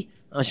think, Wii.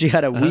 She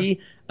had a Wii,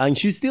 and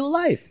she's still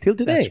alive till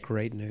today. That's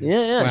great news.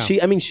 Yeah.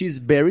 Wow. She's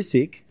very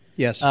sick.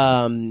 Yes.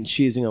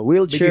 She's in a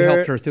wheelchair. But you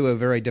helped her through a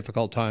very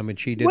difficult time, and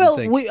she didn't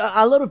think.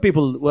 A lot of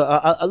people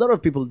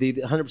did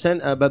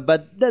 100%.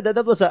 But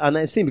that was a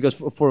nice thing, because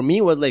for me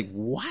it was like,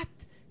 what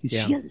is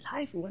she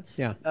alive? What?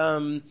 Yeah.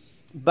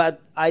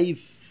 But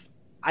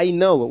I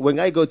know when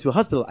I go to a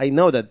hospital, I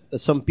know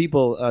that some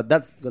people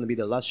that's going to be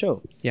their last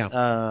show. Yeah.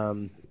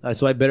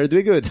 So I better do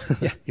it good.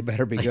 Yeah, you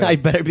better be good. I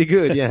better be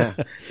good. Yeah,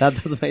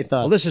 that was my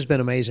thought. Well, this has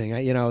been amazing.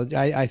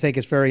 I think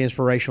it's very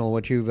inspirational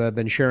what you've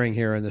been sharing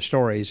here in the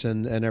stories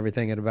and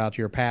everything, and about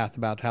your path,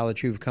 about how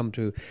that you've come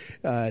to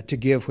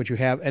give what you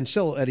have, and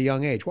still at a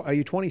young age. Are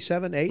you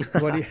 27, 8?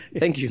 What do you?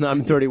 Thank you. No,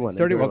 I'm 31.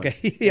 31.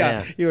 Okay.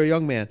 Yeah, you're a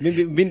young man.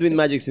 Been doing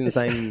magic since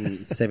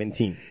I'm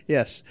 17.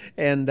 Yes,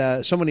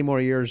 and so many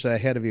more years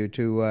ahead of you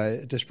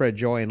to spread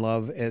joy and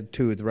love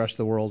to the rest of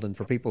the world, and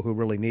for people who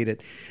really need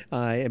it,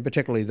 and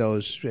particularly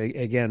those.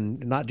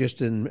 Again, not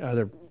just in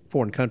other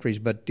foreign countries,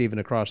 but even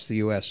across the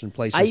U.S. and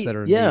places that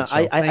are in need.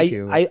 So thank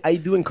you. I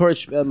do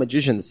encourage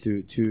magicians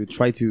to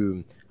try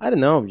to, I don't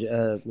know,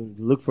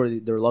 look for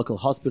their local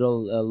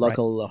hospital,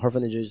 local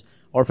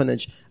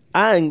orphanage.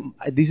 And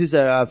this is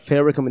a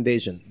fair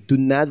recommendation. Do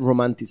not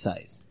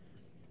romanticize.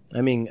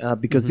 I mean,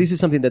 because this is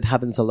something that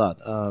happens a lot.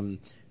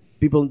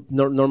 People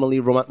normally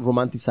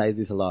romanticize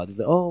this a lot. It's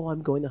like, oh,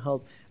 I'm going to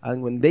help.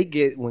 And when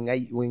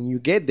you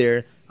get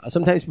there,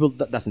 sometimes people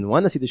doesn't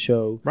want to see the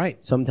show. Right.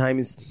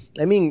 Sometimes,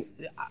 I mean,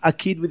 a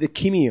kid with a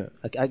chemo,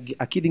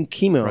 a kid in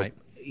chemo, right.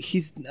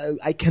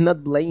 I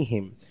cannot blame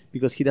him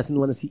because he doesn't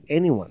want to see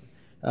anyone.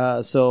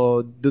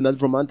 So do not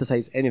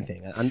romanticize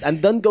anything,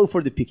 and don't go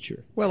for the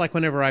picture. Well, like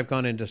whenever I've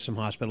gone into some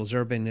hospitals,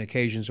 there have been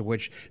occasions in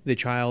which the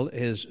child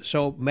is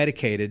so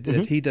medicated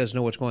that he doesn't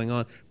know what's going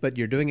on, but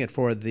you're doing it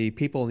for the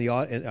people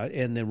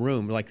in the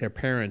room, like their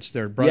parents,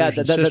 their brothers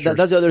and sisters.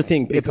 That's the other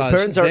thing. Because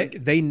parents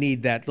they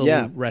need that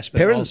little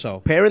respite also.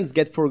 Parents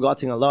get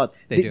forgotten a lot.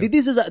 They do.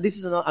 This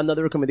is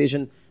another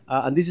recommendation,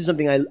 and this is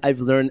something I've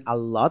learned a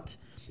lot.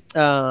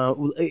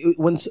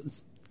 When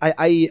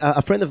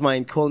a friend of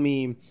mine called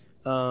me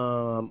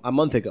a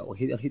month ago.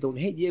 He told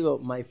me, "Hey Diego,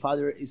 my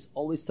father is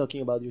always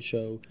talking about your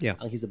show,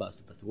 and he's about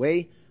to pass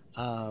away.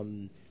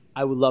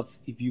 I would love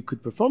if you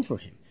could perform for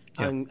him."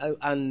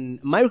 And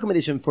my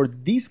recommendation for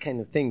these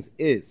kind of things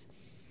is,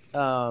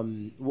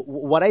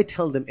 what I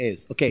tell them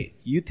is, okay,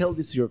 you tell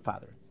this to your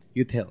father.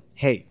 You tell,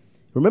 "Hey,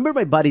 remember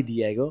my buddy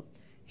Diego?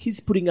 He's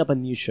putting up a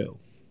new show,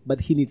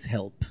 but he needs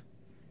help.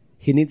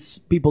 He needs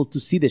people to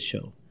see the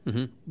show.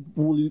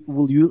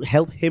 Will you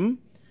help him?"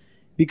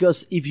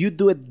 Because if you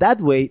do it that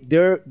way,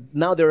 they're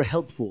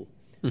helpful.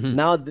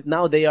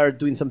 Now they are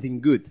doing something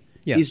good.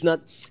 Yes. It's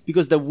not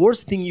because the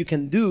worst thing you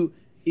can do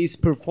is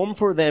perform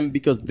for them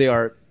because they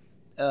are,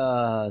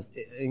 with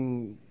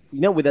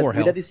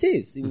a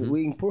disease,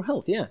 in poor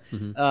health. Yeah,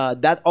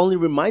 that only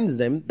reminds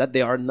them that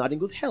they are not in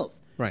good health.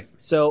 Right.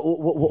 So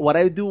what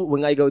I do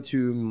when I go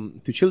to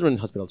children's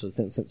hospitals or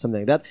something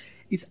like that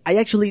is I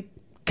actually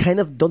kind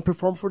of don't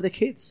perform for the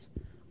kids.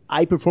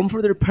 I perform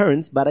for their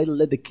parents, but I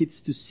let the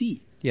kids to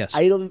see. Yes.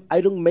 I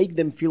don't make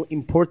them feel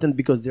important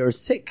because they're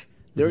sick.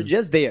 They're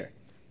just there.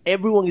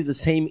 Everyone is the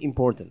same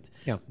important.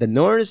 Yeah. The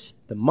nurse,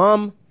 the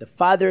mom, the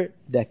father,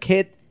 the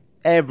kid,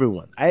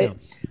 everyone.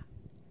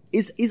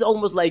 It's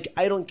almost like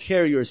I don't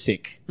care you're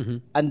sick.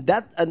 And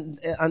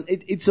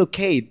it's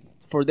okay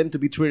for them to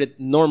be treated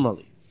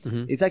normally.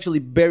 It's actually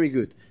very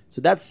good.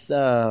 So that's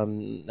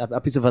a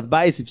piece of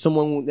advice. If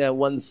someone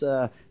wants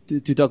to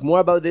talk more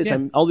about this,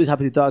 I'm always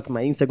happy to talk.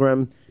 My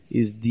Instagram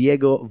is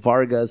Diego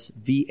Vargas,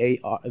 V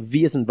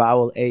as in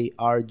vowel,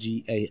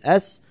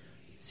 ARGAS,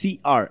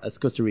 CR as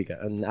Costa Rica.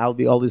 And I'll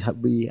be always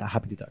be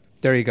happy to talk.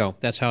 There you go.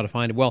 That's how to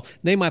find it. Well, the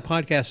name of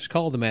my podcast is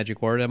called The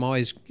Magic Word. I'm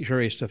always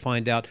curious to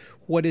find out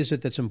what is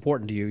it that's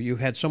important to you. You've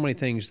had so many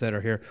things that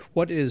are here.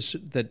 What is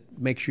that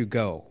makes you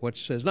go?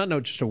 It's not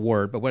just a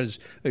word, but what is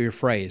your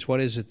phrase?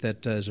 What is it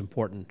that is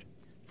important?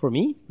 For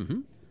me?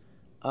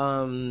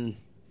 I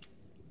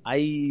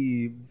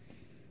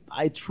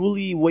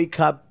truly wake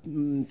up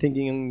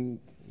thinking,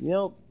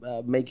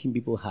 making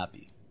people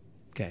happy.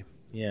 Okay.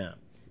 Yeah.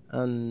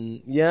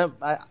 And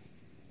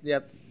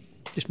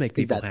just make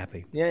people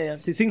happy. Yeah.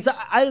 See, since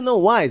I don't know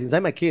why. Since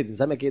I'm a kid,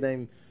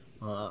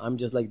 I'm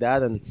just like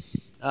that, and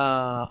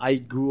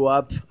I grew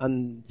up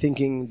and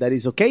thinking that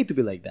it's okay to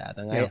be like that,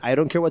 and I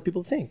don't care what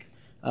people think.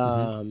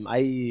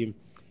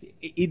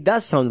 It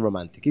does sound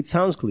romantic. It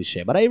sounds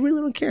cliche, but I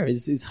really don't care.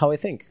 It's how I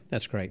think.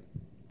 That's great.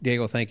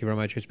 Diego, thank you very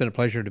much. It's been a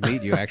pleasure to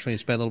meet you, actually, and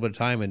spend a little bit of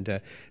time and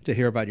to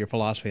hear about your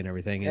philosophy and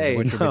everything and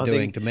what you've been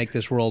doing to make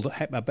this world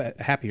a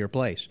happier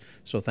place.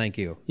 So thank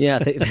you. Yeah,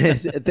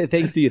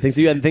 thanks to you. Thanks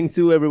to you, and thanks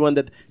to everyone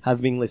that have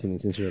been listening,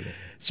 sincerely.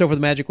 So for the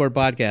Magic Word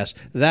Podcast,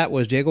 that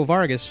was Diego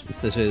Vargas.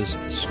 This is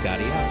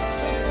Scotty out.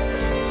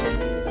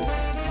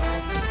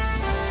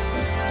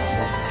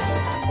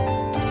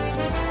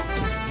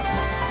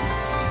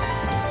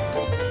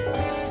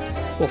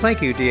 Well,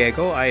 thank you,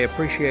 Diego. I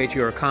appreciate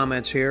your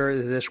comments here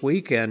this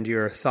week and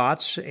your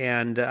thoughts,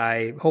 and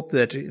I hope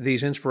that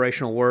these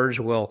inspirational words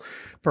will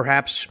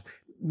perhaps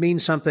mean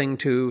something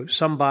to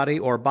somebody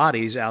or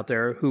bodies out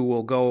there who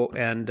will go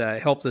and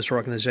help this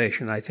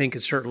organization. I think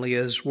it certainly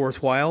is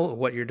worthwhile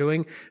what you're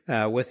doing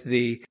with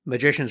the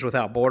Magicians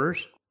Without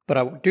Borders. But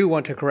I do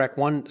want to correct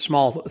one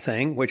small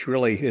thing, which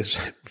really is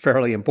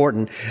fairly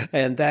important,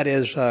 and that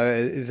is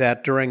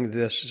that during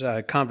this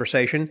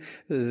conversation,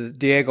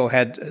 Diego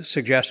had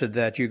suggested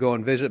that you go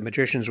and visit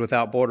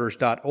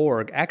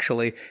magicianswithoutborders.org.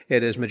 Actually,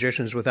 it is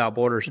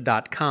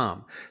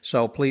magicianswithoutborders.com.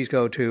 So please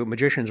go to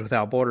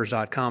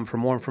magicianswithoutborders.com for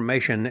more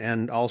information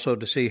and also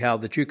to see how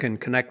that you can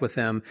connect with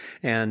them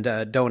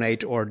and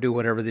donate or do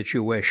whatever that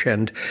you wish.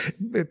 And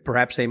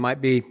perhaps they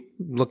might be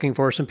looking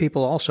for some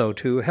people also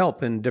to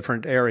help in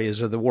different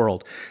areas of the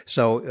world.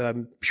 So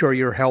I'm sure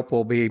your help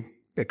will be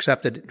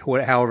accepted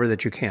however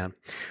that you can.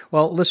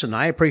 Well, listen,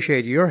 I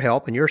appreciate your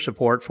help and your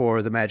support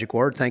for the Magic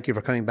Word. Thank you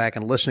for coming back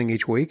and listening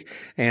each week.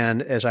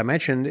 And as I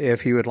mentioned,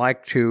 if you would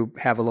like to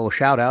have a little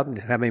shout out and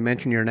have me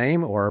mention your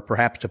name, or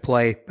perhaps to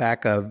play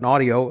back an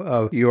audio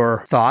of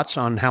your thoughts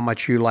on how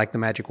much you like the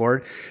Magic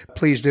Word,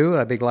 please do.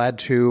 I'd be glad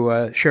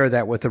to share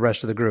that with the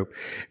rest of the group.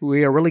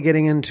 We are really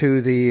getting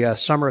into the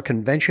summer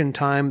convention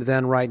time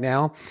then right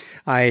now.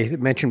 I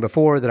mentioned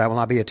before that I will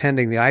not be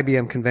attending the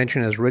IBM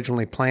convention as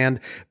originally planned,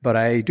 but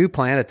I do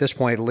plan at this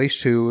point at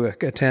least to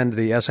attend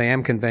the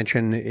SAM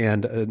convention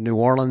in New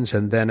Orleans,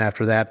 and then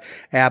after that,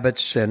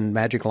 Abbott's and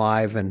Magic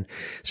Live and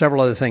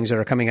several other things that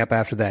are coming up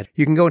after that.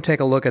 You can go and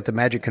take a look at the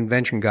Magic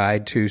Convention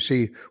Guide to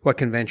see what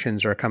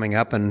conventions are coming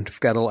up, and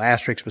I've got a little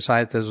asterisk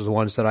beside it. Those are the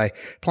ones that I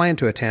plan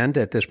to attend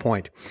at this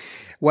point.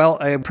 Well,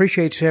 I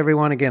appreciate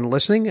everyone again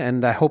listening,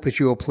 and I hope that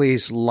you will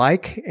please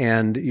like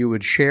and you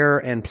would share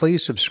and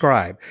please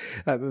subscribe.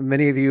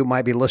 Many of you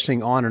might be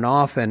listening on and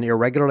off and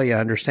irregularly. I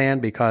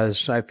understand,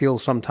 because I feel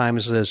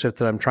sometimes as if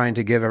that I'm trying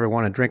to give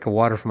everyone a drink of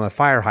water from a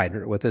fire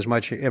hydrant with as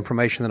much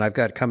information that I've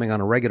got coming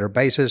on a regular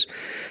basis.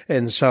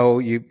 And so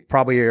you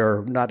probably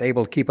are not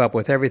able to keep up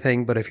with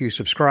everything, but if you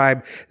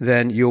subscribe,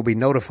 then you'll be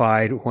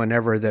notified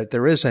whenever that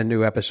there is a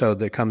new episode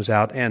that comes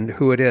out and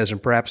who it is.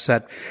 And perhaps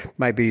that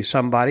might be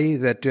somebody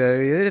that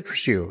it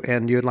interests you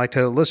and you'd like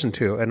to listen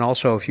to. And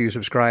also, if you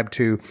subscribe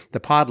to the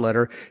pod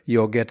letter,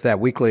 you'll get that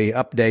weekly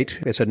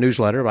update. It's a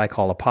newsletter I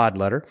call a pod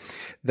letter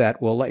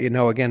that will let you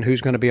know again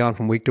who's going to be on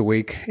from week to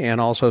week, and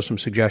also some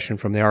suggestion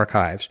from the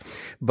archives.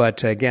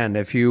 But again,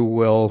 if you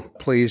will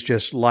please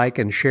just like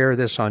and share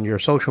this on your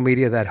social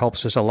media, that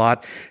helps us a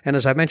lot. And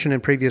as I mentioned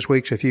in previous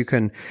weeks, if you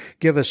can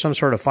give us some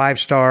sort of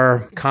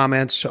 5-star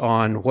comments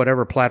on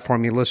whatever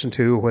platform you listen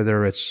to,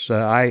 whether it's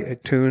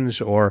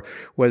iTunes or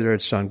whether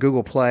it's on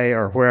Google Play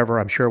or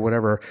wherever, I'm sure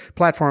whatever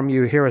platform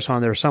you hear us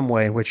on, there's some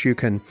way in which you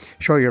can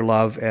show your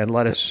love and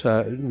let us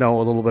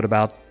know a little bit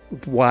about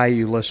why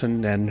you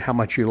listen and how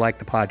much you like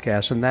the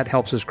podcast, and that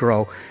helps us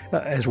grow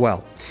as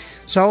well.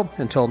 So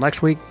until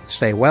next week,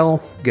 stay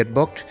well, get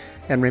booked,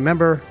 and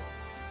remember,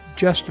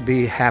 just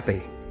be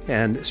happy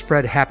and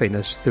spread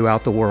happiness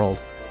throughout the world.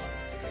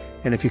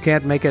 And if you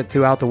can't make it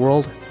throughout the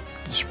world,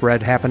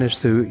 spread happiness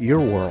through your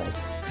world.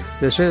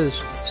 This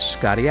is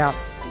Scotty out.